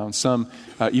beaten down, some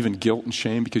even guilt and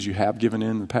shame because you have given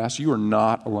in the past. You are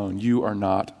not alone. You are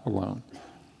not alone.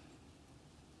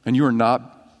 And you are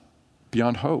not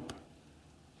beyond hope.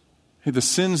 Hey, the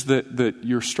sins that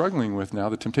you're struggling with now,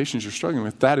 the temptations you're struggling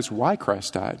with, that is why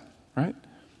Christ died, right?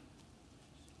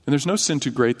 And there's no sin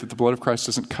too great that the blood of Christ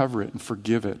doesn't cover it and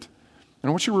forgive it. And I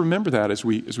want you to remember that as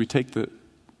we take the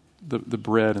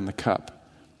bread and the cup.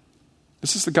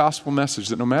 This is the gospel message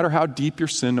that no matter how deep your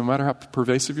sin, no matter how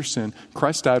pervasive your sin,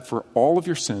 Christ died for all of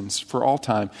your sins for all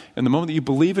time. And the moment that you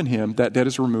believe in him, that debt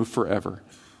is removed forever.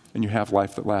 And you have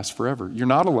life that lasts forever. You're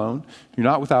not alone. You're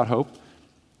not without hope.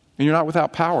 And you're not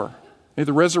without power. And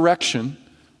the resurrection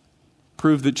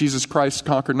proved that Jesus Christ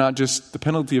conquered not just the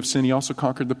penalty of sin, he also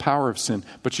conquered the power of sin.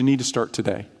 But you need to start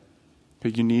today.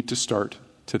 Okay, you need to start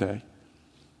today.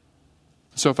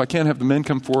 So if I can have the men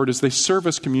come forward as they serve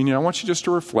us communion, I want you just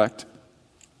to reflect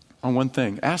on one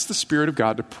thing. Ask the Spirit of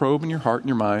God to probe in your heart and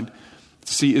your mind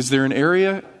to see, is there an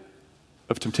area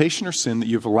of temptation or sin that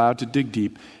you've allowed to dig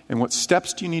deep, and what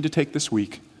steps do you need to take this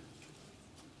week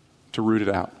to root it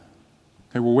out?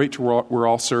 Okay, we'll wait till we're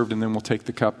all served, and then we'll take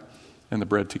the cup and the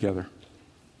bread together.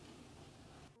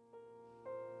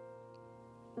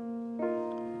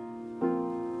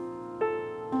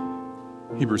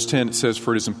 Hebrews 10, it says,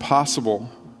 "For it is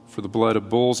impossible for the blood of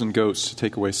bulls and goats to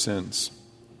take away sins.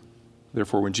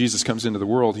 Therefore, when Jesus comes into the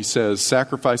world, he says,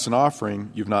 'Sacrifice and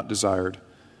offering you've not desired,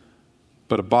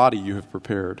 but a body you have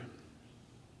prepared.'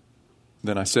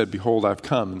 Then I said, Behold, I've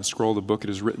come. In the scroll of the book it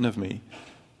is written of me,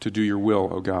 to do your will,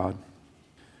 O God."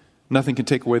 Nothing can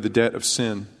take away the debt of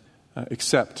sin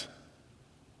except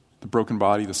the broken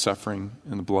body, the suffering,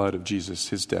 and the blood of Jesus,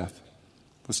 his death.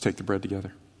 Let's take the bread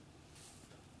together.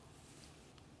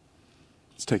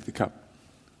 Let's take the cup.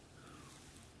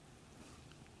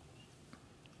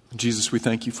 Jesus, we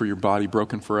thank you for your body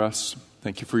broken for us.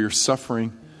 Thank you for your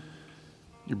suffering,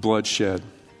 your blood shed,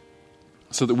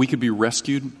 so that we could be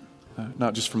rescued,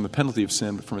 not just from the penalty of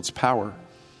sin, but from its power,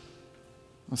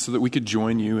 so that we could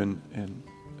join you in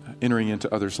entering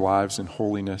into others' lives in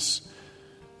holiness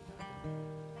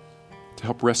to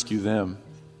help rescue them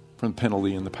from the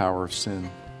penalty and the power of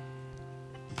sin.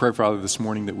 I pray, Father, this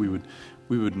morning that we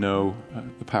would know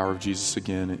the power of Jesus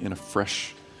again in a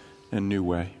fresh and new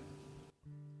way.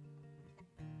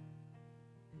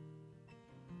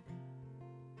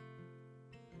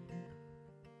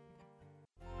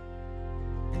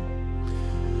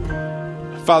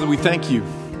 Father, we thank you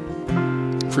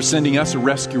for sending us a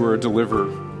rescuer, a deliverer.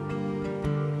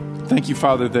 Thank you,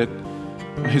 Father, that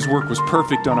his work was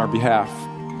perfect on our behalf.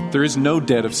 There is no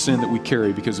debt of sin that we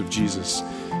carry because of Jesus,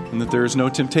 and that there is no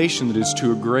temptation that is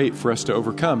too great for us to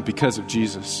overcome because of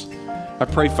Jesus. I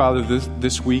pray, Father,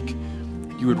 this week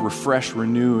you would refresh,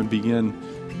 renew, and begin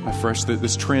afresh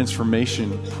this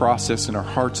transformation process in our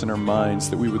hearts and our minds,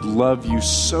 that we would love you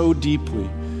so deeply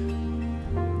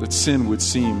that sin would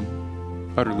seem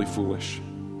utterly foolish.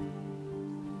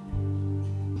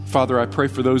 Father, I pray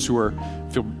for those who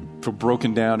feel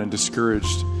broken down and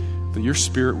discouraged, that your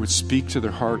Spirit would speak to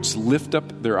their hearts, lift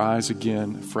up their eyes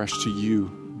again afresh to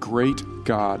you, great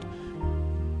God,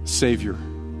 Savior.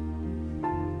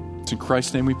 It's in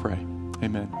Christ's name we pray.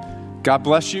 Amen. God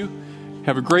bless you.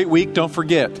 Have a great week. Don't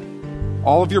forget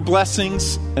all of your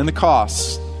blessings and the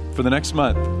costs for the next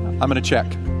month. I'm going to check.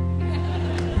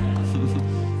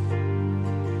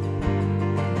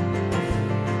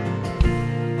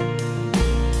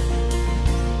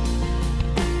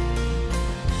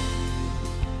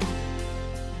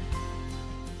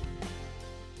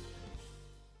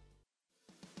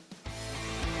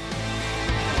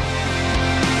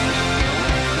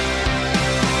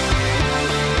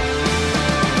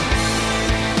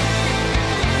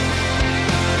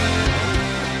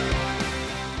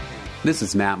 This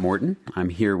is Matt Morton. I'm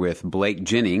here with Blake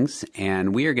Jennings,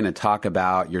 and we are going to talk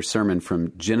about your sermon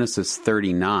from Genesis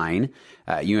 39.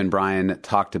 You and Brian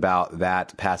talked about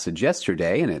that passage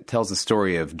yesterday, and it tells the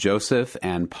story of Joseph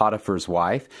and Potiphar's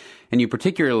wife. And you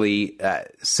particularly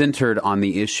centered on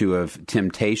the issue of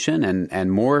temptation,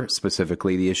 and more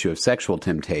specifically, the issue of sexual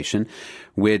temptation,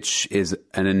 which is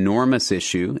an enormous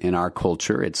issue in our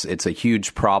culture. It's a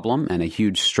huge problem and a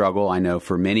huge struggle, I know,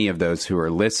 for many of those who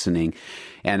are listening.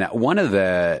 And one of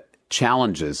the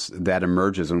challenges that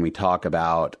emerges when we talk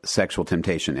about sexual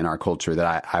temptation in our culture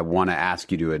that I want to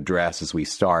ask you to address as we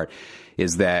start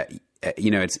is that,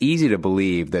 it's easy to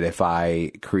believe that if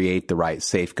I create the right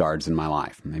safeguards in my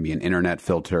life, maybe an internet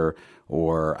filter,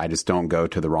 or I just don't go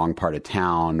to the wrong part of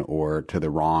town or to the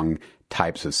wrong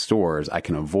types of stores, I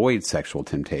can avoid sexual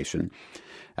temptation.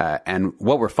 And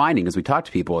what we're finding as we talk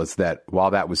to people is that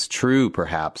while that was true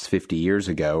perhaps 50 years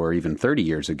ago or even 30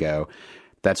 years ago,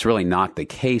 that's really not the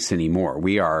case anymore.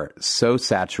 We are so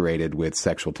saturated with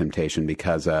sexual temptation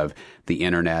because of the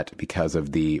internet, because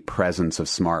of the presence of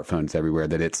smartphones everywhere,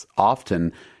 that it's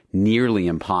often nearly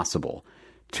impossible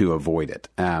to avoid it.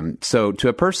 So to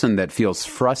a person that feels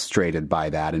frustrated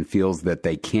by that and feels that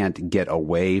they can't get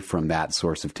away from that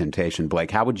source of temptation,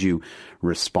 Blake, how would you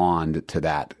respond to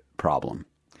that problem?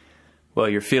 Well,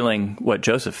 you're feeling what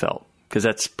Joseph felt. because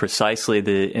that's precisely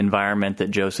the environment that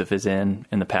Joseph is in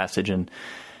the passage in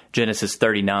Genesis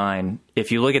 39.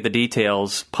 If you look at the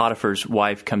details, Potiphar's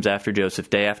wife comes after Joseph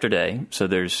day after day, so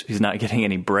he's not getting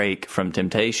any break from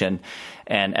temptation.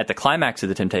 And at the climax of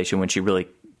the temptation, when she really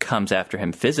comes after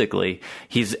him physically,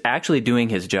 he's actually doing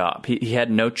his job. He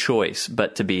had no choice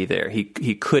but to be there. He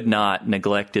could not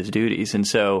neglect his duties. And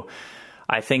so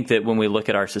I think that when we look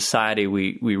at our society,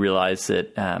 we realize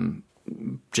that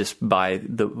just by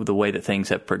the way that things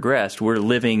have progressed, we're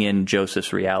living in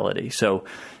Joseph's reality. So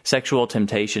sexual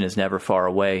temptation is never far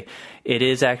away. It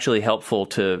is actually helpful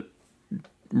to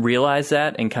realize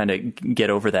that and kind of get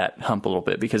over that hump a little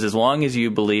bit, because as long as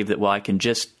you believe that, well, I can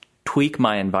just tweak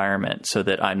my environment so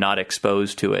that I'm not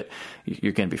exposed to it,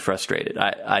 you're going to be frustrated.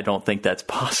 I don't think that's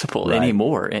possible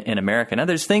anymore in America. Now,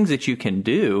 there's things that you can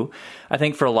do. I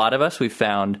think for a lot of us, we've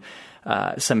found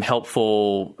some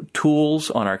helpful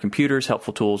tools on our computers,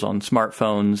 helpful tools on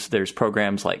smartphones. There's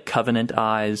programs like Covenant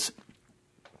Eyes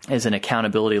as an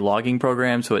accountability logging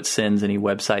program. So it sends any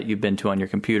website you've been to on your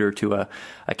computer to a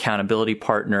accountability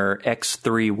partner.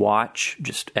 X3 Watch,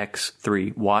 just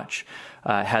X3 Watch,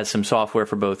 has some software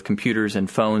for both computers and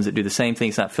phones that do the same thing.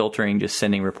 It's not filtering, just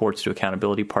sending reports to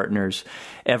accountability partners.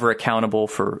 Ever Accountable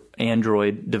for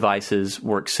Android devices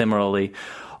works similarly.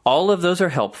 All of those are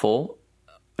helpful.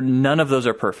 None of those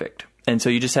are perfect. And so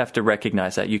you just have to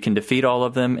recognize that. You can defeat all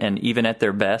of them, and even at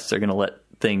their best, they're going to let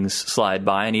things slide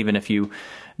by. And even if you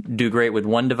do great with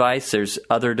one device, there's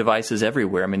other devices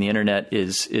everywhere. I mean, the internet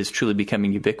is truly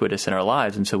becoming ubiquitous in our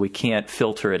lives, and so we can't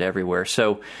filter it everywhere.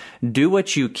 So do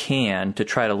what you can to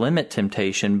try to limit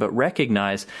temptation, but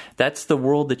recognize that's the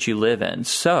world that you live in.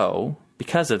 So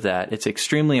because of that, it's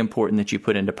extremely important that you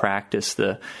put into practice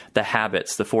the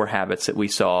habits, the 4 habits that we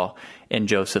saw in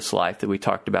Joseph's life that we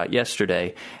talked about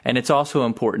yesterday. And it's also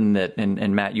important that,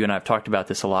 and Matt, you and I have talked about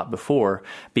this a lot before,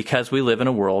 because we live in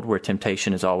a world where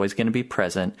temptation is always going to be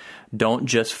present, don't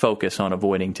just focus on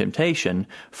avoiding temptation,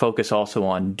 focus also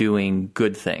on doing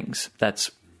good things.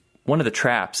 That's one of the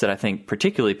traps that I think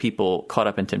particularly people caught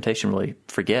up in temptation really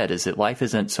forget, is that life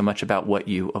isn't so much about what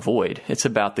you avoid. It's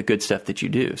about the good stuff that you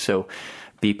do. So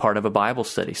be part of a Bible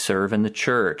study, serve in the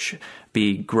church,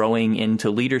 be growing into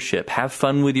leadership, have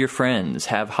fun with your friends,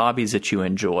 have hobbies that you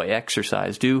enjoy,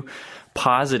 exercise, do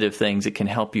positive things that can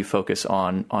help you focus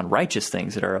on righteous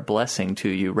things that are a blessing to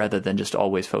you, rather than just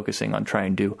always focusing on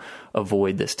trying to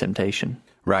avoid this temptation.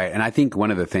 Right. And I think one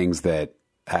of the things that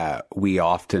we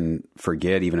often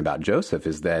forget even about Joseph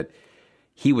is that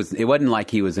it wasn't like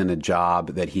he was in a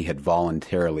job that he had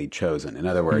voluntarily chosen. In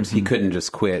other words, he couldn't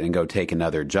just quit and go take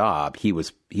another job. He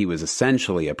was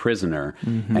essentially a prisoner,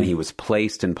 and he was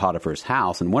placed in Potiphar's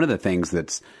house. And one of the things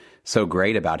that's so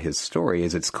great about his story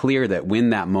is it's clear that when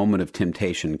that moment of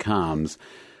temptation comes,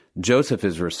 Joseph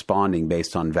is responding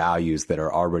based on values that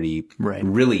are already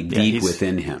really deep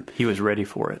within him. He was ready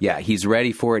for it. Yeah, he's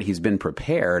ready for it. He's been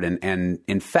prepared. And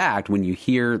in fact, when you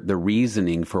hear the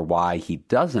reasoning for why he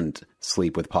doesn't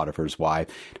sleep with Potiphar's wife,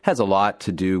 it has a lot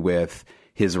to do with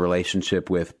his relationship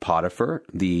with Potiphar,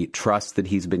 the trust that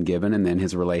he's been given, and then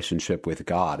his relationship with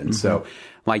God. And so,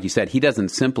 like you said, he doesn't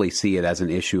simply see it as an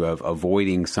issue of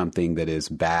avoiding something that is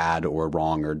bad or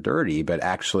wrong or dirty, but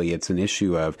actually it's an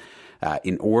issue of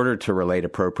in order to relate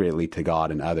appropriately to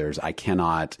God and others, I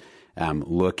cannot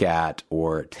look at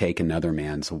or take another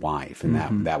man's wife,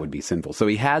 and that would be sinful. So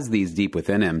he has these deep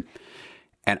within him,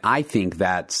 and I think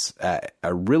that's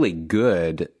a really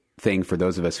good thing for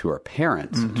those of us who are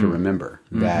parents to remember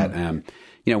that,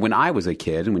 when I was a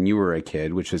kid and when you were a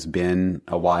kid, which has been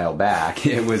a while back,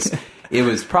 it was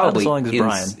probably not as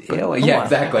long as Brian. Yeah,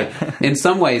 exactly. In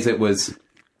some ways, it was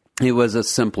a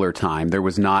simpler time. There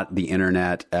was not the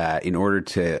internet. In order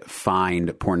to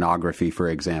find pornography, for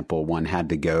example, one had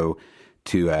to go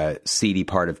to a seedy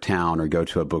part of town or go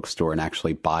to a bookstore and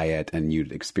actually buy it, and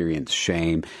you'd experience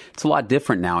shame. It's a lot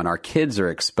different now, and our kids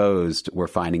are exposed, we're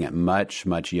finding, at much,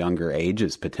 much younger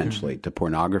ages, potentially, to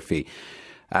pornography.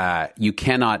 You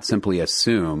cannot simply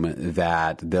assume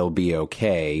that they'll be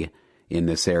okay in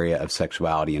this area of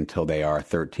sexuality until they are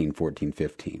 13, 14,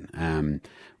 15.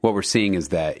 What we're seeing is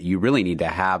that you really need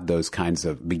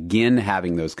to begin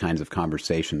having those kinds of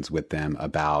conversations with them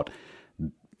about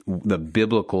the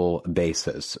biblical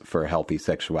basis for healthy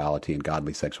sexuality and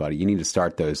godly sexuality. You need to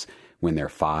start those when they're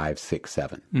 5, 6,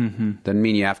 7. Doesn't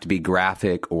mean you have to be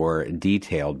graphic or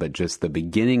detailed, but just the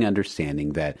beginning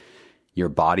understanding that your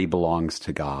body belongs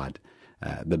to God.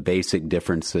 The basic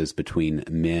differences between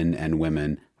men and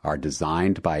women are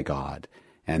designed by God,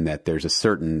 and that there's a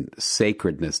certain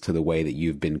sacredness to the way that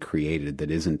you've been created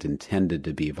that isn't intended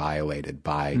to be violated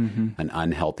by an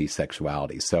unhealthy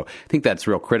sexuality. So I think that's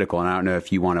real critical, and I don't know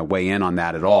if you want to weigh in on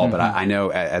that at all, but I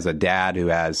know as a dad who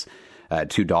has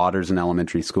 2 daughters in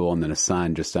elementary school and then a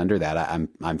son just under that,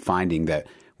 I'm finding that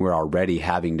we're already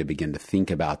having to begin to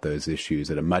think about those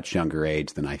issues at a much younger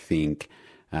age than I think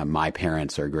my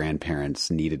parents or grandparents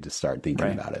needed to start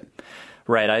thinking about it.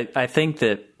 Right. I think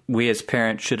that we as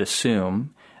parents should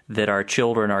assume that our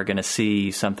children are going to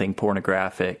see something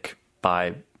pornographic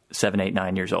by 7, 8,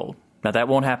 9 years old. Now, that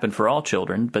won't happen for all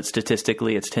children, but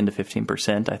statistically it's 10 to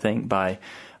 15%, I think, by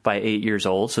 8 years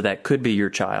old. So that could be your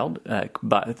child,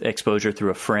 by exposure through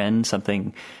a friend,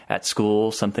 something at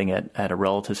school, something at a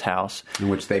relative's house. In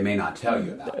which they may not tell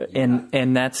you about.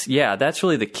 And that's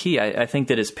really the key. I think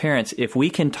that as parents, if we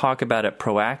can talk about it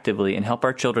proactively and help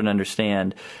our children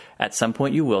understand at some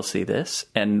point you will see this,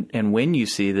 and when you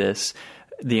see this,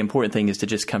 the important thing is to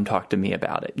just come talk to me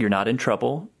about it. You're not in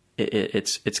trouble.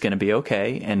 It's going to be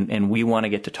okay, and we want to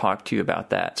get to talk to you about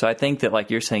that. So I think that,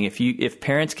 like you're saying, if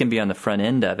parents can be on the front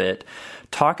end of it,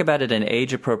 talk about it in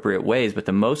age-appropriate ways, but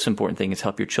the most important thing is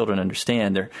help your children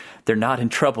understand they're not in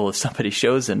trouble if somebody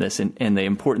shows them this, and the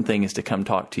important thing is to come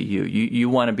talk to you. You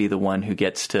want to be the one who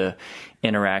gets to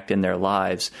interact in their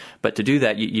lives, but to do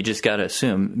that, you just got to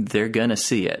assume they're going to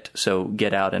see it, so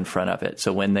get out in front of it.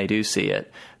 So when they do see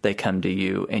it, they come to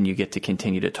you, and you get to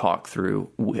continue to talk through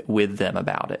with them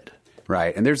about it.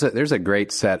 Right. And there's a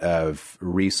great set of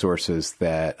resources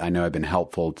that I know have been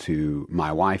helpful to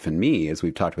my wife and me as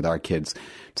we've talked with our kids.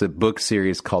 It's a book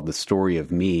series called The Story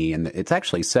of Me, and it's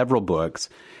actually several books,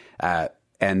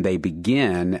 and they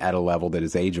begin at a level that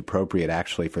is age appropriate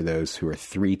actually for those who are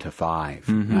 3 to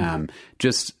 5.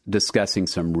 Just discussing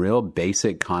some real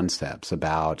basic concepts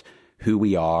about who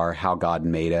we are, how God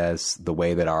made us, the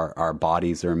way that our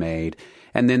bodies are made,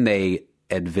 and then they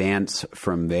advance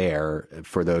from there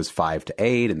for those 5 to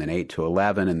 8, and then 8 to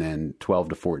 11, and then 12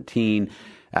 to 14,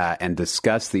 and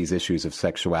discuss these issues of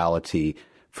sexuality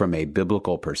from a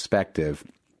biblical perspective.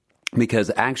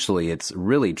 Because actually, it's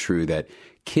really true that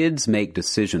kids make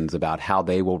decisions about how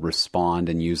they will respond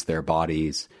and use their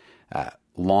bodies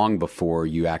long before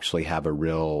you actually have a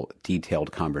real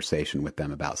detailed conversation with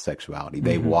them about sexuality.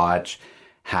 They watch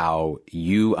how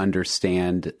you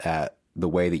understand the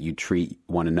way that you treat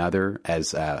one another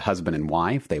as husband and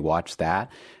wife. They watch that.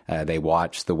 They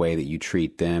watch the way that you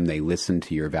treat them. They listen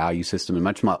to your value system. And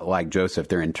much like Joseph,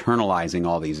 they're internalizing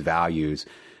all these values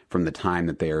from the time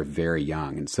that they are very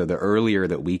young. And so the earlier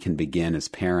that we can begin as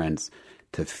parents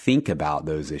to think about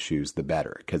those issues, the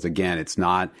better. Because again, it's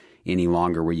not any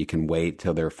longer where you can wait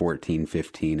till they're 14,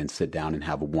 15 and sit down and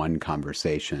have one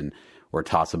conversation or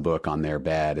toss a book on their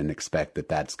bed and expect that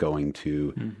that's going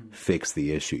to fix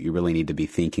the issue. You really need to be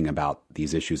thinking about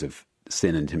these issues of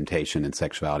sin and temptation and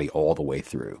sexuality all the way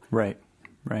through. Right.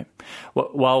 Well,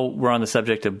 while we're on the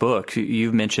subject of books,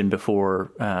 you've mentioned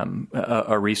before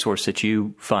a resource that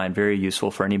you find very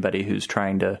useful for anybody who's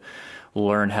trying to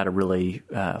learn how to really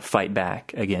fight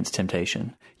back against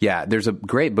temptation. Yeah, there's a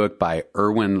great book by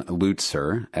Erwin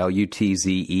Lutzer,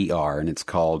 Lutzer, and it's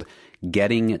called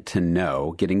Getting to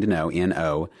Know,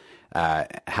 N-O,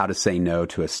 How to Say No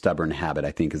to a Stubborn Habit,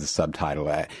 I think is the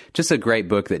subtitle. Just a great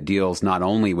book that deals not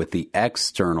only with the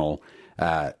external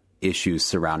issues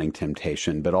surrounding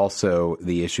temptation, but also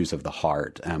the issues of the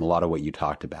heart. A lot of what you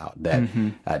talked about,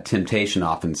 that temptation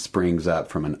often springs up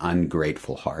from an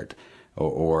ungrateful heart,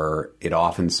 or it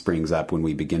often springs up when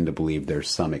we begin to believe there's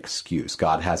some excuse.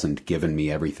 God hasn't given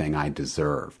me everything I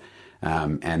deserve.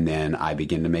 And then I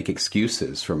begin to make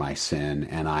excuses for my sin,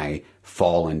 and I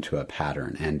fall into a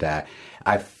pattern. And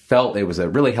I felt it was a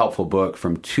really helpful book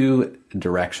from 2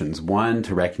 directions. One,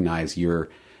 to recognize your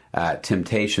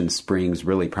temptation springs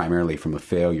really primarily from a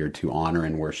failure to honor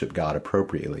and worship God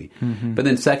appropriately. But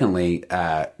then secondly,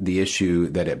 the issue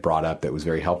that it brought up that was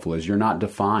very helpful is you're not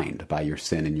defined by your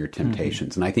sin and your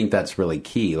temptations. And I think that's really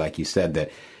key, like you said,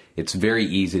 that it's very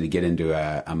easy to get into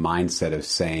a mindset of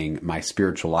saying my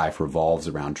spiritual life revolves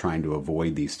around trying to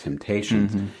avoid these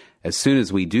temptations. As soon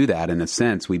as we do that, in a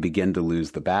sense, we begin to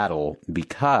lose the battle,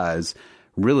 because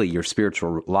really your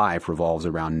spiritual life revolves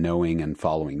around knowing and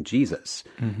following Jesus.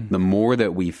 The more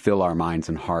that we fill our minds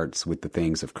and hearts with the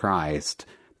things of Christ,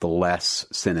 the less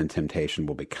sin and temptation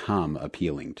will become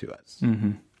appealing to us.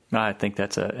 I think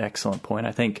that's an excellent point.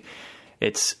 I think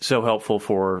it's so helpful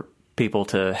for people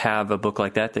to have a book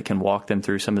like that can walk them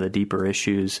through some of the deeper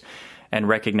issues and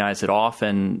recognize that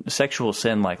often sexual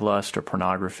sin like lust or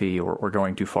pornography or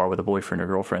going too far with a boyfriend or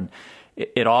girlfriend,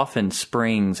 it often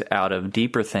springs out of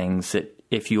deeper things that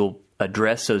if you'll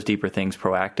address those deeper things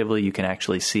proactively, you can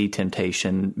actually see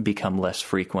temptation become less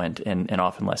frequent and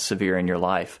often less severe in your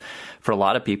life. For a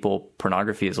lot of people,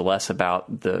 pornography is less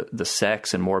about the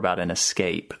sex and more about an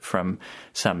escape from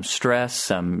some stress,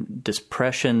 some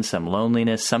depression, some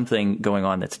loneliness, something going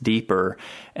on that's deeper,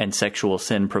 and sexual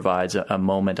sin provides a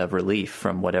moment of relief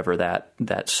from whatever that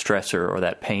stressor or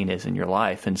that pain is in your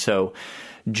life. And so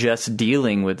just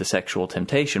dealing with the sexual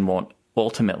temptation won't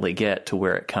ultimately get to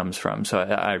where it comes from. So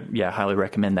I highly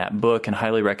recommend that book, and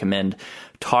highly recommend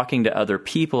talking to other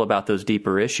people about those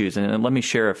deeper issues. And let me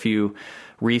share a few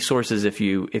resources if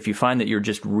you find that you're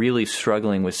just really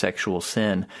struggling with sexual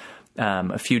sin.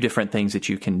 A few different things that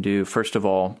you can do. First of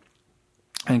all,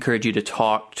 I encourage you to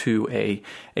talk to a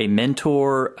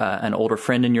mentor, an older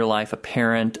friend in your life, a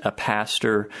parent, a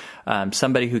pastor,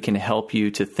 somebody who can help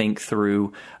you to think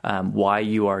through why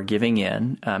you are giving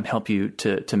in, help you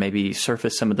to maybe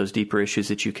surface some of those deeper issues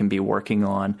that you can be working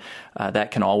on.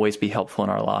 That can always be helpful in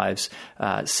our lives.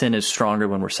 Sin is stronger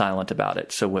when we're silent about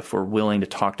it. So if we're willing to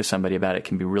talk to somebody about it,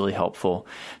 can be really helpful.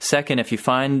 Second, if you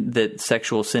find that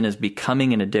sexual sin is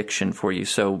becoming an addiction for you,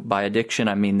 so by addiction,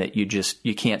 I mean that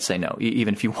you can't say no.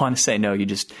 Even if you want to say no,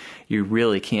 you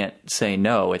really can't say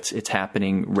no. It's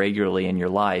happening regularly in your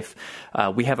life.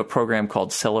 We have a program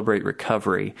called Celebrate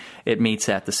Recovery. It meets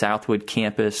at the Southwood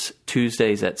campus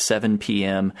Tuesdays at 7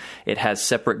 p.m. It has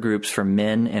separate groups for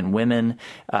men and women.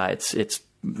 It's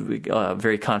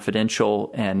very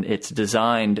confidential, and it's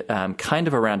designed kind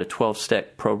of around a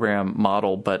 12-step program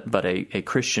model, but a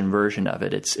Christian version of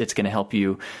it. It's going to help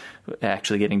you,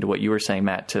 actually getting to what you were saying,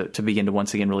 Matt, to begin to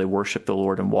once again really worship the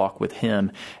Lord and walk with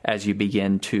Him as you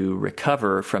begin to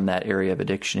recover from that area of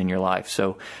addiction in your life.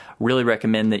 So really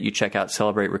recommend that you check out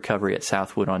Celebrate Recovery at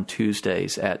Southwood on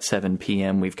Tuesdays at 7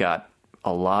 p.m. We've got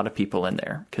a lot of people in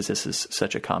there because this is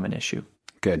such a common issue.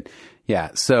 Good. Yeah.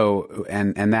 So,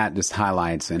 and that just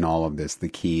highlights in all of this the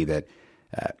key that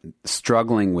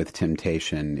struggling with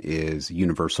temptation is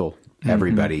universal. Mm-hmm.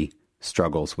 Everybody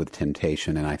struggles with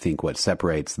temptation. And I think what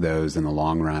separates those in the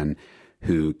long run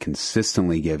who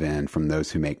consistently give in from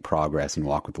those who make progress and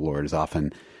walk with the Lord is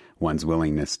often one's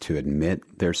willingness to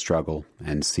admit their struggle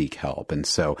and seek help. And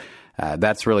so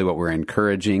that's really what we're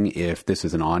encouraging. If this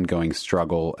is an ongoing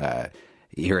struggle,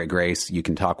 here at Grace, you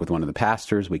can talk with one of the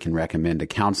pastors. We can recommend a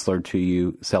counselor to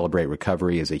you. Celebrate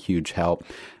Recovery is a huge help.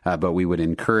 But we would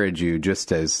encourage you,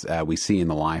 just as we see in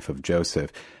the life of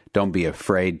Joseph, don't be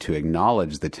afraid to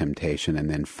acknowledge the temptation and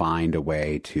then find a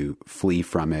way to flee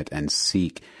from it and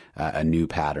seek a new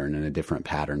pattern and a different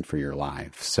pattern for your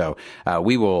life. So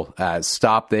we will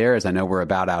stop there, as I know we're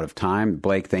about out of time.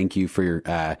 Blake, thank you for your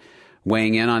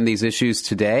weighing in on these issues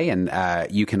today. And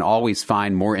you can always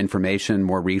find more information,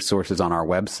 more resources on our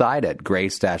website at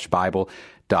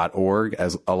grace-bible.org,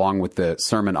 along with the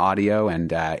sermon audio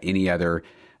and any other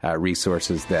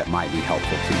resources that might be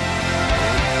helpful to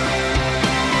you.